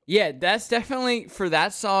Beatles. Yeah, that's definitely for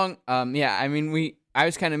that song. Yeah, I mean, I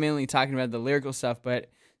was kind of mainly talking about the lyrical stuff, but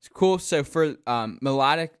it's cool. So for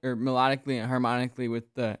melodically and harmonically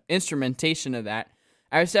with the instrumentation of that,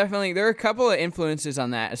 I was definitely, there were a couple of influences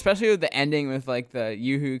on that, especially with the ending with like the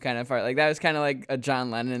yoo-hoo kind of part. Like that was kind of like a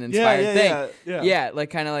John Lennon inspired thing. Yeah, like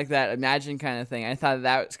kind of like that Imagine kind of thing. I thought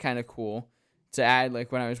that was kind of cool to add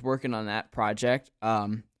like when I was working on that project.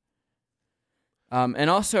 And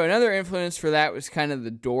also another influence for that was kind of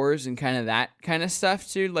the Doors and kind of that kind of stuff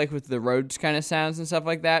too, like with the Rhodes kind of sounds and stuff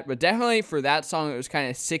like that. But definitely for that song, it was kind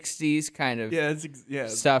of 60s kind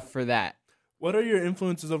of stuff for that. What are your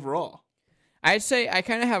influences overall? I'd say I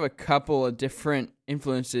kind of have a couple of different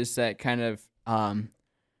influences that kind of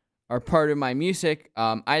are part of my music.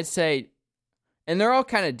 I'd say, and they're all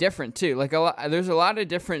kind of different too. Like there's a lot of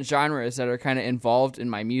different genres that are kind of involved in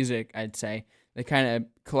my music. I'd say that kind of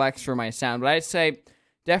collects for my sound. But I'd say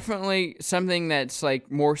definitely something that's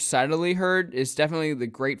like more subtly heard is definitely the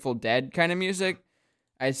Grateful Dead kind of music.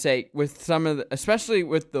 I'd say with some of the, especially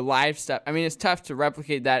with the live stuff. I mean, it's tough to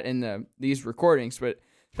replicate that in these recordings, but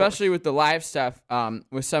especially with the live stuff,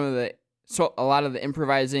 with some of a lot of the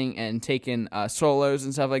improvising and taking solos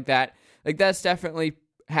and stuff like that. Like that's definitely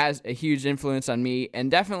has a huge influence on me, and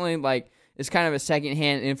definitely like it's kind of a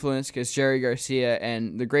secondhand influence because Jerry Garcia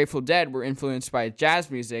and the Grateful Dead were influenced by jazz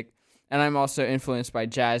music, and I'm also influenced by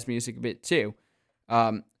jazz music a bit too.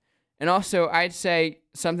 And also, I'd say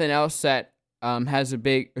something else that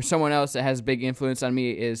someone else that has a big influence on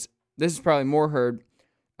me is, this is probably more heard,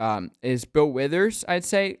 is Bill Withers, I'd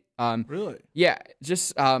say. Really? Yeah,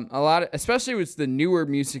 just a lot of, especially with the newer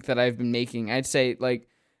music that I've been making. I'd say like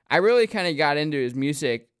I really kind of got into his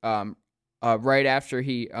music right after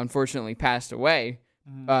he unfortunately passed away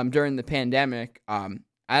during the pandemic.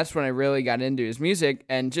 That's when I really got into his music,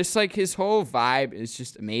 and just like his whole vibe is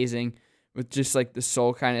just amazing with just like the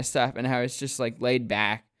soul kind of stuff and how it's just like laid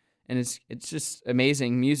back, and it's just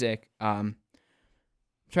amazing music.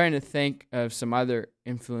 Trying to think of some other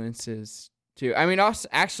influences too. I mean, also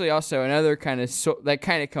another kind of that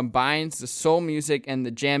kind of combines the soul music and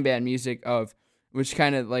the jam band music of, which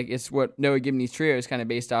kind of like it's what Noah Gibney's trio is kind of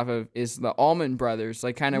based off of, is the Allman Brothers,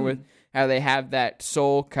 like kind of with how they have that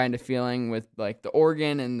soul kind of feeling with like the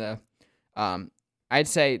organ and the, I'd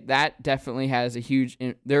say that definitely has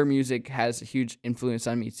their music has a huge influence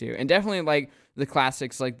on me too. And definitely like the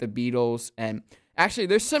classics like the Beatles, and actually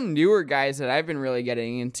there's some newer guys that I've been really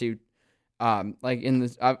getting into, like in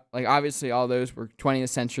the, like obviously all those were 20th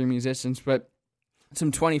century musicians, but some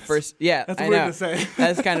 21st, yeah, that's I weird know. to say.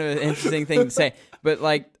 That's kind of an interesting thing to say. But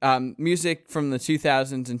like music from the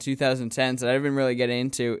 2000s and 2010s that I've been really getting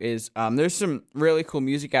into is there's some really cool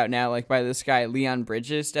music out now, like by this guy Leon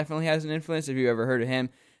Bridges, definitely has an influence if you ever heard of him.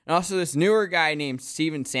 And also this newer guy named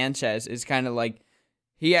Steven Sanchez is kind of like,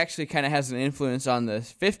 he actually kind of has an influence on the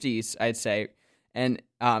 50s, I'd say. And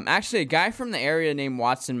actually a guy from the area named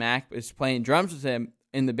Watson Mack is playing drums with him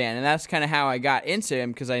in the band, and that's kind of how I got into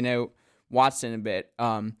him, because I know Watson a bit.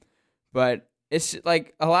 But it's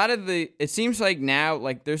like a lot of it seems like now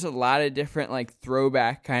like there's a lot of different like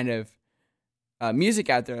throwback kind of music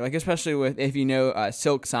out there, like especially with, if you know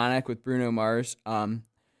Silk Sonic with Bruno Mars on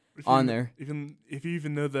there. Even if you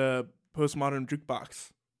even know the Postmodern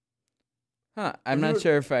Jukebox. Huh, I'm not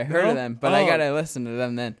sure if I heard of them, but I gotta listen to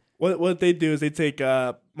them then. What they do is they take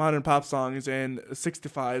modern pop songs and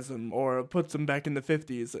 65s them, or puts them back in the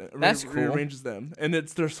 50s. That's cool. Rearranges them, and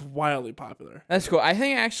they're wildly popular. That's cool. I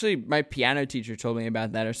think actually my piano teacher told me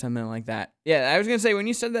about that or something like that. Yeah, I was gonna say when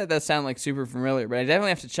you said that sounded like super familiar, but I definitely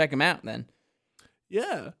have to check them out then.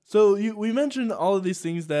 Yeah. So we mentioned all of these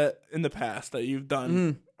things that in the past that you've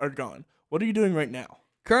done are gone. What are you doing right now?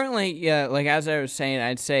 Currently, yeah, like as I was saying,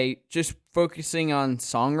 I'd say just focusing on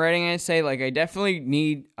songwriting. I'd say like I definitely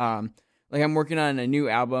need, like I'm working on a new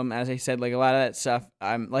album. As I said, like a lot of that stuff,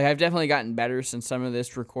 I've definitely gotten better since some of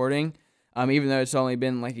this recording, even though it's only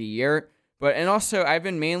been like a year. And also I've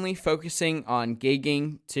been mainly focusing on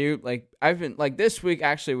gigging too. Like I've been like this week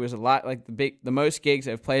actually was a lot, like the most gigs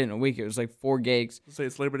I've played in a week. It was like 4 gigs. Say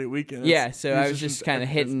it's Labor Day weekend. Yeah, so I was just kind of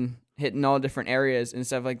hitting all different areas and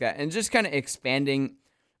stuff like that, and just kind of expanding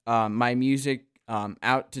my music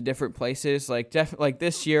out to different places. Like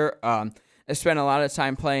this year, I spent a lot of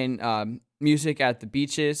time playing music at the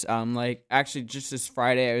beaches. Like actually just this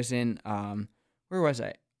Friday I was in where was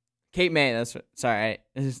I? Cape May. That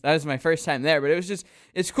was my first time there, but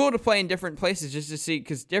it's cool to play in different places just to see,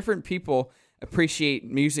 because different people appreciate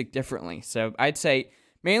music differently. So I'd say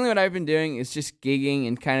mainly what I've been doing is just gigging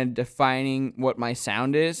and kind of defining what my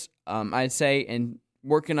sound is. I'd say, and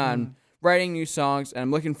working on writing new songs, and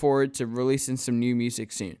I'm looking forward to releasing some new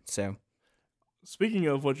music soon. So, speaking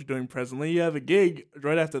of what you're doing presently, you have a gig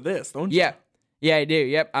right after this, don't you? Yeah, I do.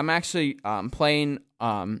 Yep, I'm actually playing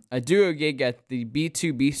a duo gig at the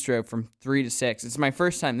B2 Bistro from 3 to 6. It's my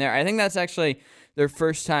first time there. I think that's actually their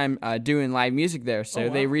first time doing live music there. So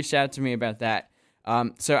they reached out to me about that.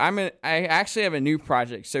 So I actually have a new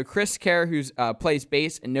project. So Chris Kerr, who's plays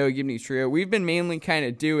bass in Noah Gibney Trio, we've been mainly kind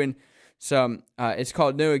of doing some. It's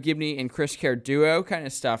called Noah Gibney and Chris Kerr Duo kind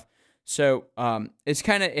of stuff. So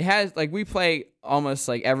it has like we play almost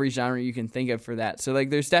like every genre you can think of for that. So like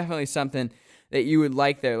there's definitely something that you would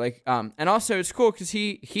like there. Like and also it's cool because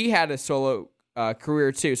he had a solo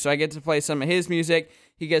career too. So I get to play some of his music.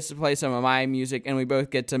 He gets to play some of my music, and we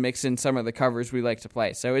both get to mix in some of the covers we like to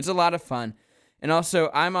play. So it's a lot of fun. And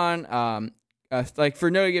also, I'm on, like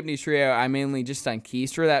for Noah Gibney Trio, I'm mainly just on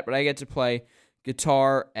keys for that, but I get to play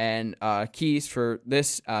guitar and keys for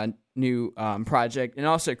this new project. And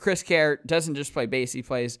also, Chris Kerr doesn't just play bass, he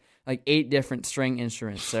plays like 8 different string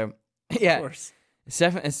instruments. So, yeah,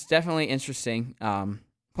 it's definitely interesting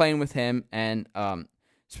playing with him, and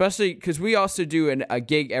especially because we also do a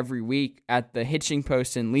gig every week at the Hitching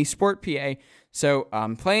Post in Leesport, PA. So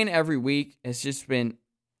playing every week has just been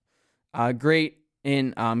great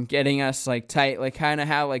in getting us like tight, like kind of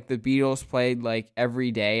how like the Beatles played like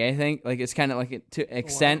every day. I think like it's kind of like to an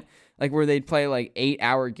extent like where they'd play like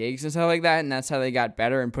 8-hour gigs and stuff like that, and that's how they got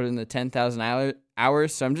better and put in the 10,000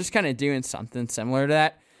 hours. So I'm just kind of doing something similar to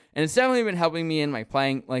that, and it's definitely been helping me in my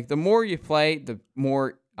playing. Like the more you play, the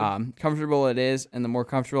more comfortable it is, and the more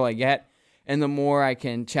comfortable I get, and the more I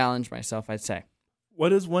can challenge myself, I'd say.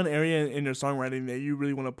 What is one area in your songwriting that you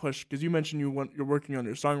really want to push? Because you mentioned you're working on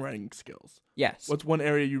your songwriting skills. Yes. What's one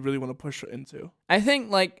area you really want to push into? I think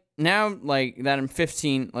like now, like that I'm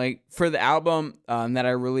 15, like for the album that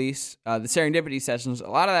I released, the Serendipity Sessions, a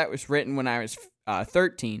lot of that was written when I was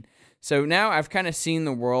 13. So now I've kind of seen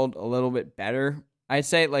the world a little bit better. I'd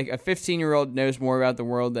say like a 15-year-old knows more about the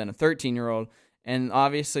world than a 13-year-old. And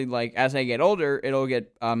obviously, like as I get older, it'll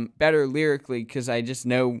get better lyrically because I just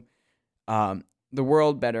know the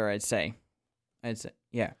world better. I'd say,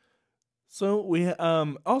 yeah. So we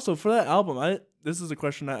also for that album, this is a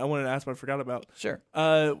question I wanted to ask, but I forgot about. Sure.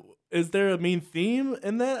 Is there a main theme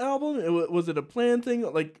in that album? Was it a planned thing,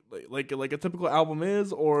 like a typical album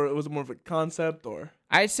is, or was it more of a concept? Or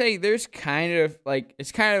I'd say there's kind of like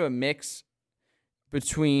it's kind of a mix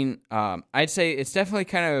between. I'd say it's definitely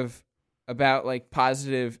kind of about like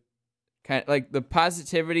positive, kind of like the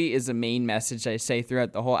positivity is the main message I say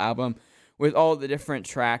throughout the whole album, with all the different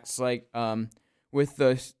tracks. Like with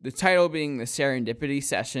the title being the Serendipity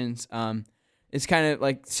Sessions. It's kind of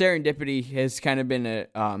like serendipity has kind of been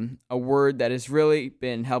a word that has really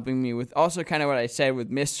been helping me with also kind of what I said with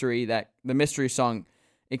mystery, that the mystery song,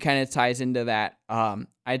 it kind of ties into that.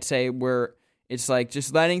 I'd say where it's like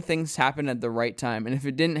just letting things happen at the right time. And if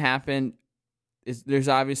it didn't happen, there's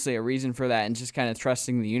obviously a reason for that, and just kind of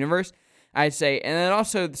trusting the universe, I'd say. And then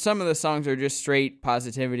also some of the songs are just straight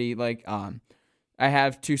positivity. Like I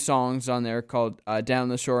have 2 songs on there called Down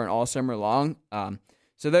the Shore and All Summer Long.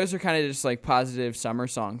 So those are kind of just like positive summer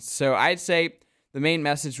songs. So I'd say the main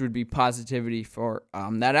message would be positivity for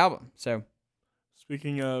that album. So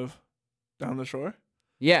speaking of Down the Shore,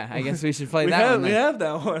 yeah, I guess we should play that one. We have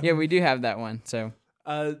that one. Yeah, we do have that one. So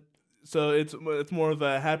so it's more of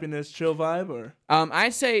a happiness, chill vibe, or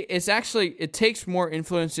I'd say it takes more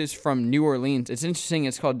influences from New Orleans. It's interesting.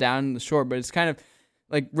 It's called Down the Shore, but it's kind of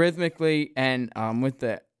like rhythmically and with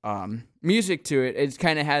the music to it, it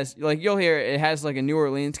kind of has, like, you'll hear it has like a New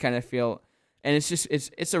Orleans kind of feel, and it's just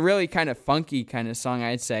it's a really kind of funky kind of song,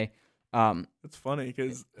 I'd say. It's funny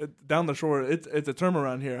because Down the Shore, it's a term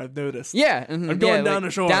around here, I've noticed. Yeah, I'm going down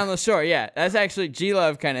the shore. Down the shore, yeah. That's actually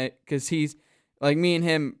G-Love kind of, because he's like me and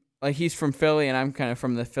him, like he's from Philly and I'm kind of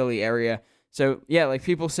from the Philly area. So yeah, like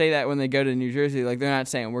people say that when they go to New Jersey, like they're not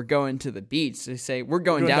saying we're going to the beach. They say we're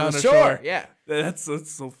going down the shore. Yeah, that's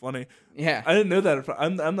so funny. Yeah, I didn't know that.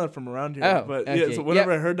 I'm not from around here. Oh, but okay. Yeah. So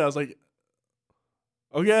whenever I heard that, I was like,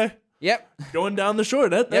 okay, yep, going down the shore.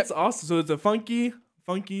 That's awesome. So it's a funky,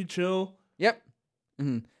 chill. Yep.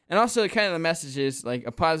 Mm-hmm. And also kind of the message is like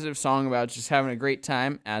a positive song about just having a great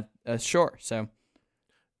time at a shore. So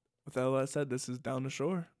with all that said, this is Down the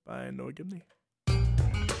Shore by Noah Gibney.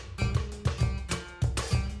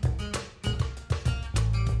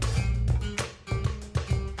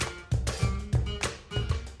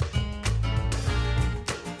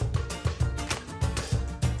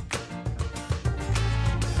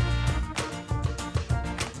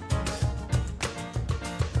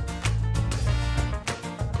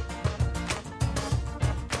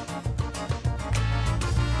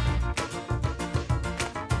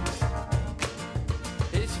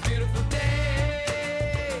 It's a beautiful day.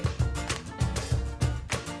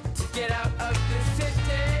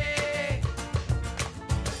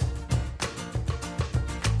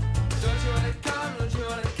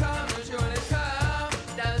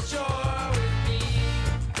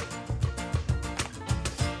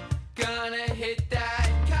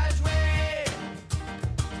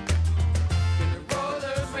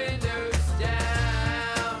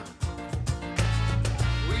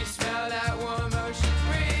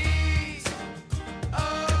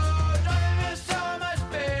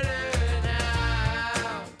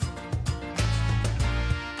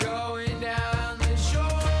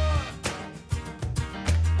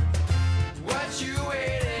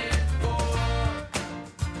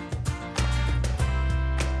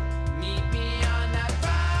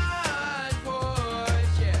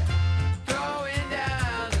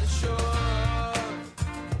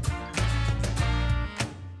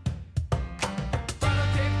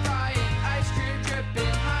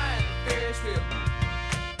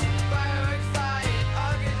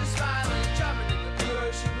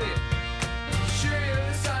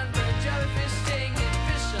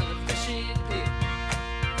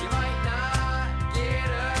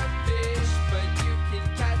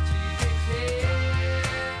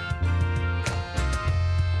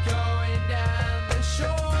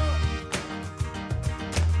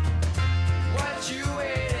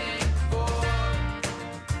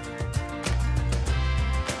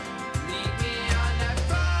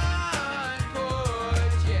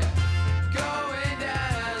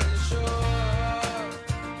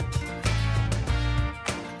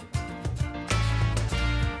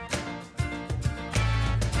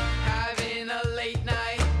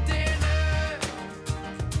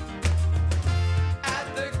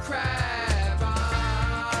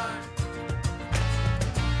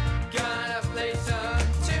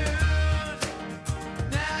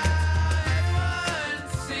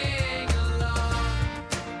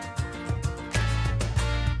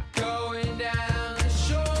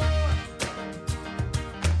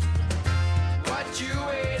 you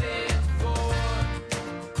waiting for?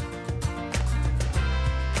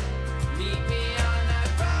 Meet me on that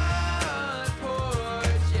front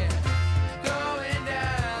porch, yeah, going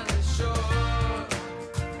down the shore.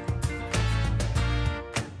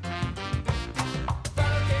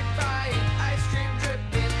 Funnel cake frying, ice cream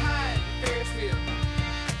dripping, high in the Ferris wheel.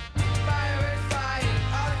 Fireworks flying,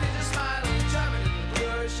 all the kids are smiling, jumping in the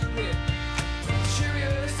blue ocean pit.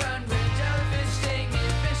 Cheerio, sunburn, jellyfish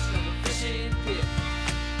stinging, fishing on the fishing pit.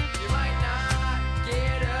 You might not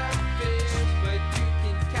get a fish, but you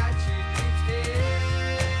can catch your dreams there.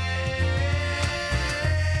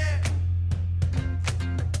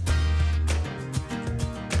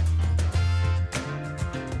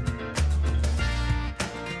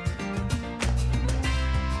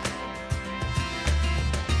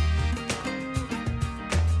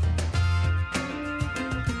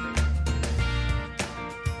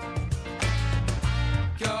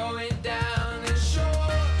 Going down the shore.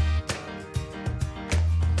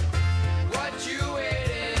 What you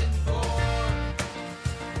waiting for?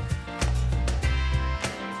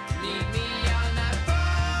 Meet me on that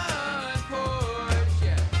front porch,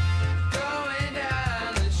 yeah, going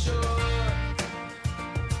down the shore.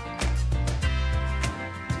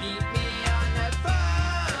 Meet me on that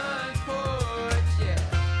front porch, yeah,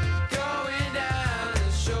 going down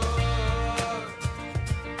the shore.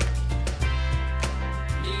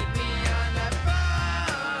 Meet me on that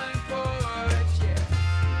front porch, yeah,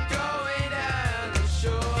 going down the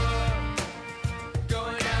shore.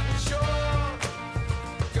 Going down the shore.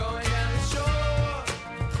 Going down the shore.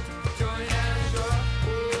 Going down the shore.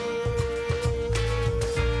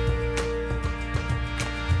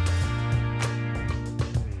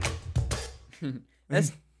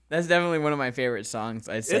 That's definitely one of my favorite songs,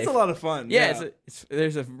 I'd say. It's a lot of fun. Yeah,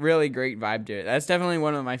 there's a really great vibe to it. That's definitely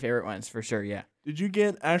one of my favorite ones for sure. Yeah. Did you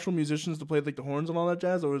get actual musicians to play like the horns and all that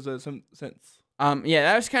jazz, or was it some synths? Yeah,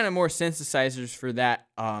 that was kind of more synthesizers for that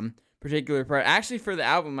particular part. Actually, for the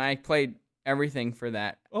album, I played everything for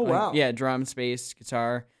that. Oh, Like, wow. Yeah, drums, bass,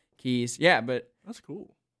 guitar, keys. Yeah, but That's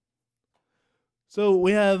cool. So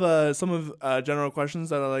we have some of general questions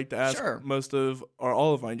that I like to ask Sure. most of or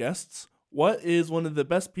all of my guests. What is one of the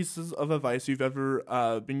best pieces of advice you've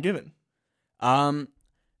ever been given? I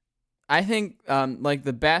think like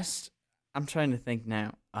the best. I'm trying to think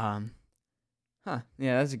now. Yeah,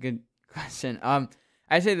 that's a good question.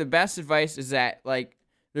 I'd say the best advice is that like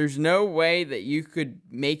there's no way that you could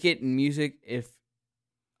make it in music if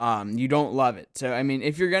you don't love it. So I mean,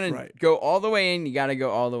 if you're gonna Right. go all the way in, you got to go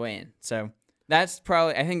all the way in. So that's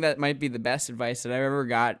probably, I think that might be the best advice that I've ever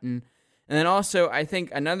gotten. And then also, I think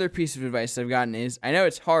another piece of advice I've gotten is, I know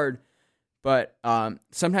it's hard, but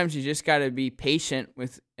sometimes you just got to be patient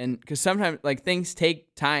with, and because sometimes like things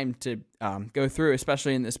take time to go through,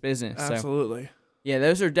 especially in this business. So Absolutely. yeah,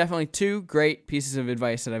 those are definitely two great pieces of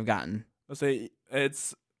advice that I've gotten. I'll say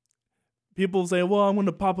it's people say, "Well, I'm going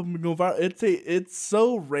to pop up and go viral." It's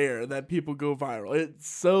so rare that people go viral. It's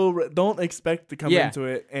so don't expect to come Yeah. into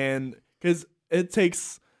it, and because it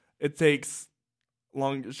takes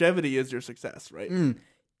longevity is your success, right?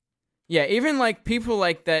 Yeah, even like people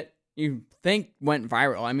like that you think went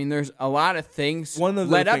viral. I mean, there's a lot of things One of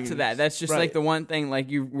the led up things, to that. That's just right. like the one thing. Like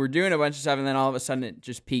you were doing a bunch of stuff, and then all of a sudden it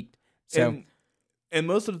just peaked. So And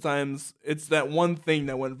most of the times, it's that one thing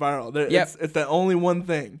that went viral. Yep. It's that only one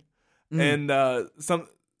thing, Mhm. and some,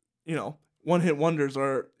 one hit wonders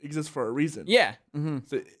exist for a reason. yeah,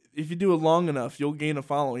 So if you do it long enough, you'll gain a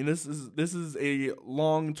following. This is a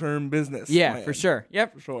long-term business. yeah, plan, for sure.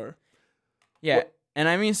 Yep. for sure. Yeah. What- And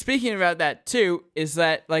I mean, speaking about that too, is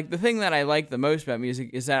that like the thing that I like the most about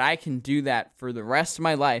music is that I can do that for the rest of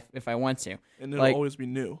my life if I want to. And it'll Like- always be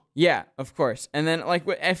new. Yeah, of course. And then like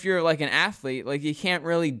if you're like an athlete, like you can't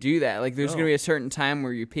really do that. Like there's No. going to be a certain time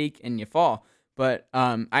where you peak and you fall. But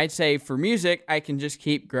I'd say for music, I can just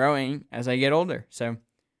keep growing as I get older. So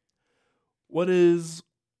What is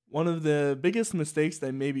one of the biggest mistakes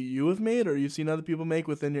that maybe you have made or you've seen other people make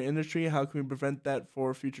within your industry? How can we prevent that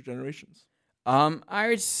for future generations? I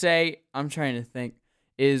would say I'm trying to think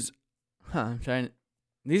is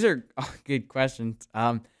these are good questions.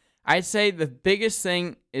 I'd say the biggest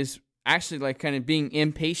thing is actually like kind of being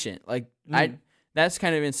impatient. Like that's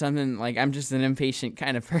kind of been something like I'm just an impatient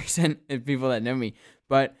kind of person if people that know me.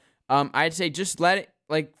 But I'd say just let it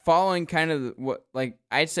like following kind of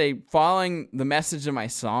I'd say following the message of my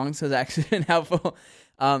songs has actually been helpful.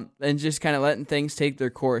 And just kind of letting things take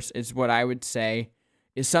their course is what I would say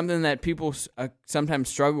is something that people sometimes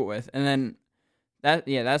struggle with. And then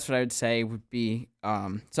that's what I would say would be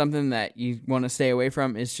something that you want to stay away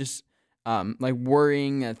from is just, like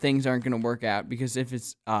worrying that things aren't going to work out, because if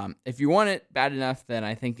you want it bad enough, then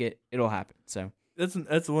I think it'll happen. So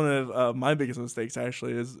that's one of my biggest mistakes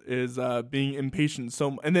actually is being impatient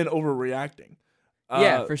and then overreacting.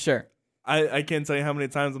 Yeah, for sure. I can't tell you how many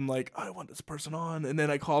times I'm like, I want this person on, and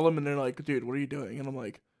then I call them and they're like, dude, what are you doing? And I'm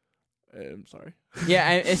like, I'm sorry.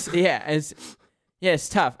 It's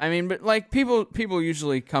tough. I mean, but like people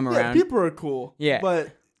usually come around. People are cool. Yeah,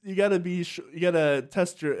 but you gotta you gotta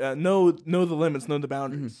test your know the limits, know the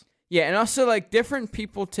boundaries. Mm-hmm. Yeah, and also like different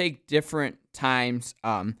people take different times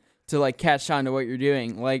to like catch on to what you're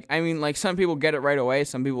doing. Like, I mean, like some people get it right away.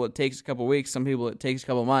 Some people it takes a couple weeks. Some people it takes a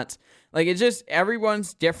couple months. Like, it's just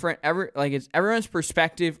everyone's different. Everyone's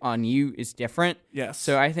perspective on you is different. Yes.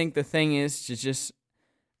 So I think the thing is to just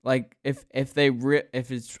like if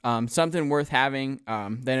it's something worth having,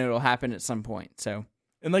 then it'll happen at some point. So.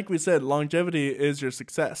 And like we said, longevity is your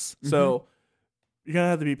success. Mm-hmm. So you're gonna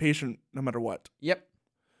have to be patient no matter what. Yep.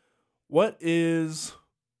 What is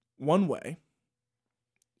one way?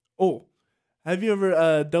 Oh, have you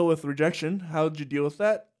ever dealt with rejection? How did you deal with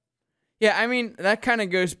that? Yeah, I mean, that kind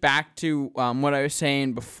of goes back to what I was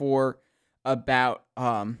saying before about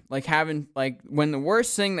like having like when the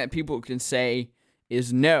worst thing that people can say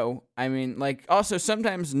is no. I mean, like also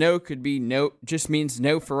sometimes no could be no, just means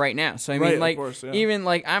no for right now. So I mean, like of course, yeah. Even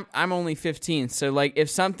like I'm only 15, so like if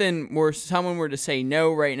someone were to say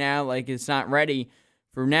no right now, like it's not ready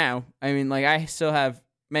for now. I mean, like I still have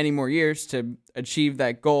many more years to achieve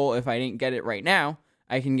that goal. If I didn't get it right now,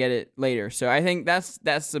 I can get it later. So I think that's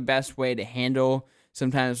the best way to handle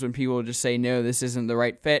sometimes when people just say, no, this isn't the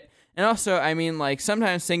right fit. And also, I mean, like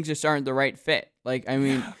sometimes things just aren't the right fit. Like, I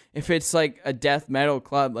mean, if it's like a death metal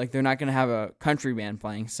club, like they're not going to have a country band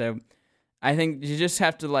playing. So I think you just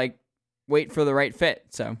have to like wait for the right fit.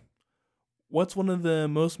 So what's one of the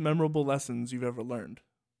most memorable lessons you've ever learned?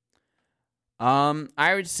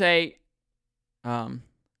 I would say,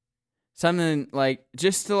 something like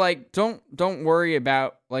just to like don't worry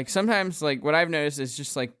about like sometimes like what I've noticed is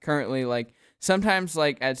just like currently like sometimes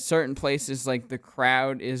like at certain places like the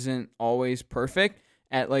crowd isn't always perfect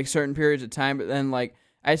at like certain periods of time, but then like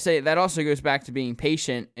I'd say that also goes back to being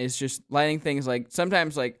patient, is just letting things like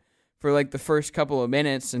sometimes like for like the first couple of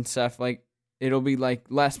minutes and stuff, like it'll be like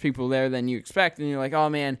less people there than you expect and you're like, oh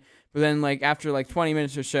man, but then like after like 20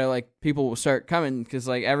 minutes or so, like people will start coming because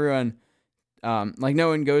like everyone like no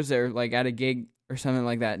one goes there like at a gig or something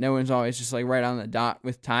like that. No one's always just like right on the dot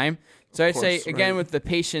with time. So I'd say again with the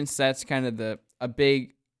patience, that's kind of a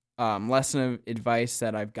big lesson of advice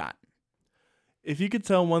that I've got. If you could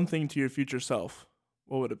tell one thing to your future self,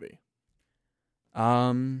 what would it be?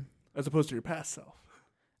 As opposed to your past self.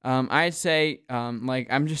 I'd say like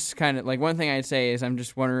I'm just kind of like one thing I'd say is I'm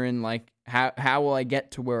just wondering like how will I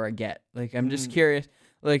get to where I get? Like I'm just curious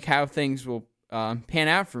like how things will pan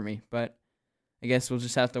out for me, but I guess we'll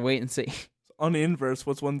just have to wait and see. On the inverse,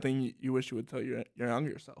 what's one thing you wish you would tell your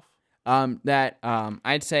younger self?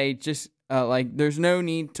 I'd say just like there's no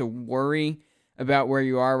need to worry about where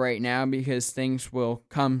you are right now because things will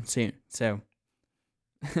come soon. So,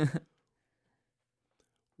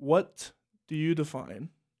 what do you define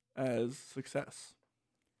as success?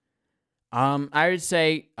 I would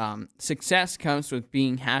say success comes with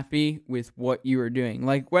being happy with what you are doing.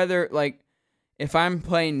 Like whether like if I'm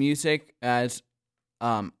playing music as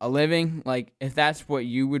a living, like if that's what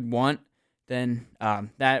you would want, then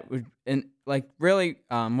that would, and like really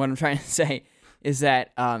what I'm trying to say is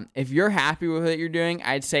that if you're happy with what you're doing,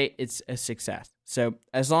 I'd say it's a success. So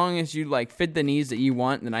as long as you like fit the needs that you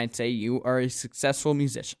want, then I'd say you are a successful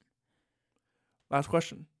musician. Last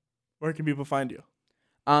question. Where can people find you?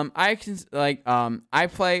 I can like I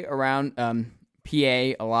play around PA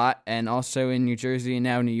a lot and also in New Jersey and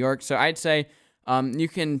now New York. So I'd say you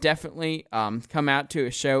can definitely come out to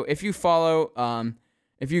a show if you follow.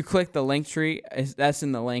 If you click the link tree, that's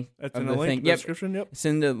in the link. That's in the link description. Yep, it's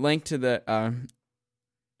in the link to the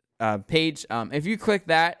page. If you click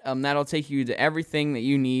that, that'll take you to everything that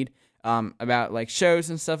you need about like shows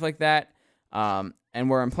and stuff like that. And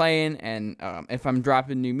where I'm playing, and if I'm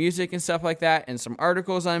dropping new music and stuff like that, and some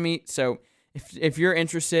articles on me. So if you're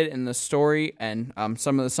interested in the story and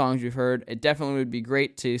some of the songs you've heard, it definitely would be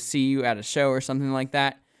great to see you at a show or something like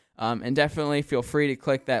that. And definitely feel free to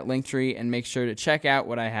click that link tree and make sure to check out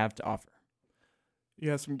what I have to offer.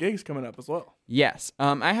 You have some gigs coming up as well. Yes.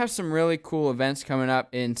 I have some really cool events coming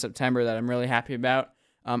up in September that I'm really happy about.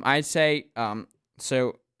 I'd say,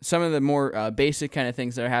 so some of the more basic kind of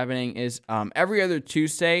things that are happening is every other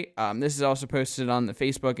Tuesday, this is also posted on the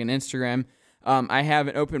Facebook and Instagram, I have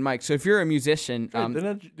an open mic. So if you're a musician...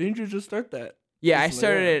 didn't you just start that? Yeah, I Recently,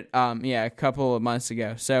 started it a couple of months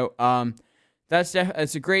ago. So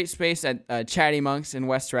it's a great space at Chatty Monks in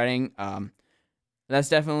West Reading. That's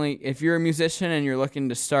definitely, if you're a musician and you're looking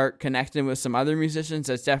to start connecting with some other musicians,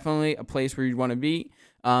 that's definitely a place where you'd want to be.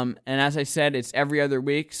 And as I said, it's every other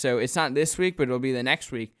week, so it's not this week, but it'll be the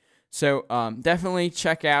next week. So definitely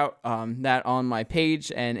check out that on my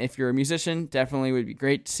page, and if you're a musician, definitely would be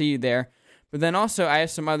great to see you there. But then also, I have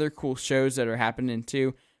some other cool shows that are happening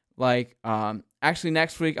too. Like, actually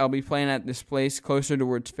next week, I'll be playing at this place closer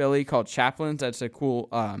towards Philly called Chaplin's. That's a cool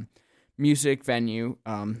music venue.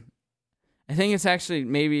 I think it's actually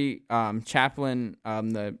maybe Chaplin,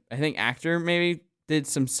 I think actor maybe did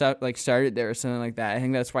some stuff, like started there or something like that. I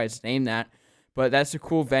think that's why it's named that. But that's a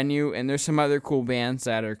cool venue, and there's some other cool bands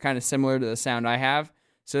that are kind of similar to the sound I have.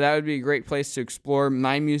 So that would be a great place to explore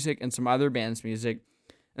my music and some other bands' music.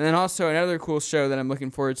 And then also another cool show that I'm looking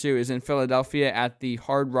forward to is in Philadelphia at the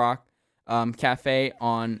Hard Rock Cafe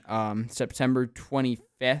on September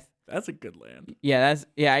 25th. That's a good land. Yeah,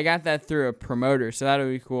 I got that through a promoter, so that'll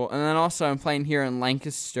be cool. And then also I'm playing here in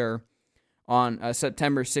Lancaster on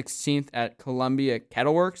September 16th at Columbia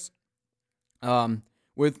Kettleworks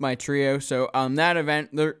with my trio. So that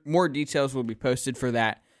event, more details will be posted for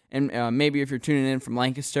that. And maybe if you're tuning in from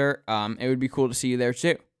Lancaster, it would be cool to see you there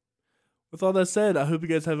too. With all that said, I hope you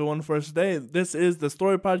guys have a wonderful rest of the day. This is the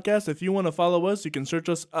Story Podcast. If you want to follow us, you can search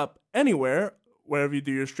us up anywhere, wherever you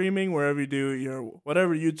do your streaming, wherever you do your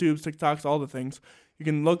whatever, YouTubes, TikToks, all the things. You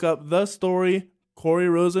can look up The Story, Corey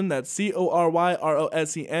Rosen. That's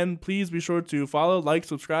CORYROSEN. Please be sure to follow, like,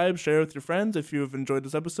 subscribe, share with your friends if you have enjoyed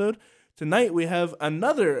this episode. Tonight we have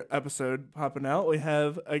another episode popping out. We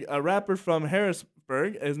have a rapper from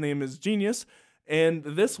Harrisburg. His name is Genius. And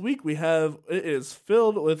this week it is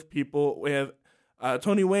filled with people. We have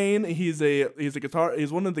Tony Wayne. He's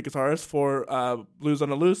one of the guitarists for Blues on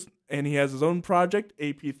the Loose, and he has his own project,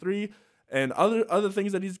 AP3, and other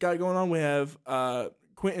things that he's got going on. We have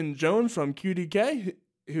Quentin Jones from QDK,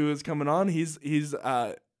 who is coming on. He's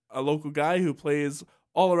a local guy who plays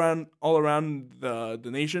all around the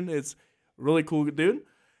nation. It's a really cool dude.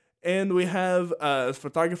 And we have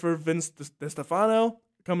photographer Vince DeStefano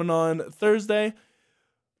coming on Thursday.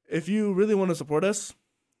 If you really want to support us,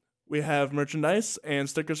 we have merchandise and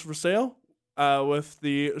stickers for sale with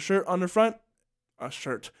the shirt on the front.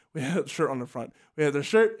 We have the shirt on the front. We have the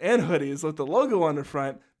shirt and hoodies with the logo on the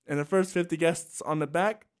front and the first 50 guests on the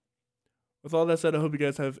back. With all that said, I hope you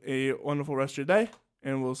guys have a wonderful rest of your day,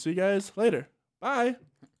 and we'll see you guys later. Bye.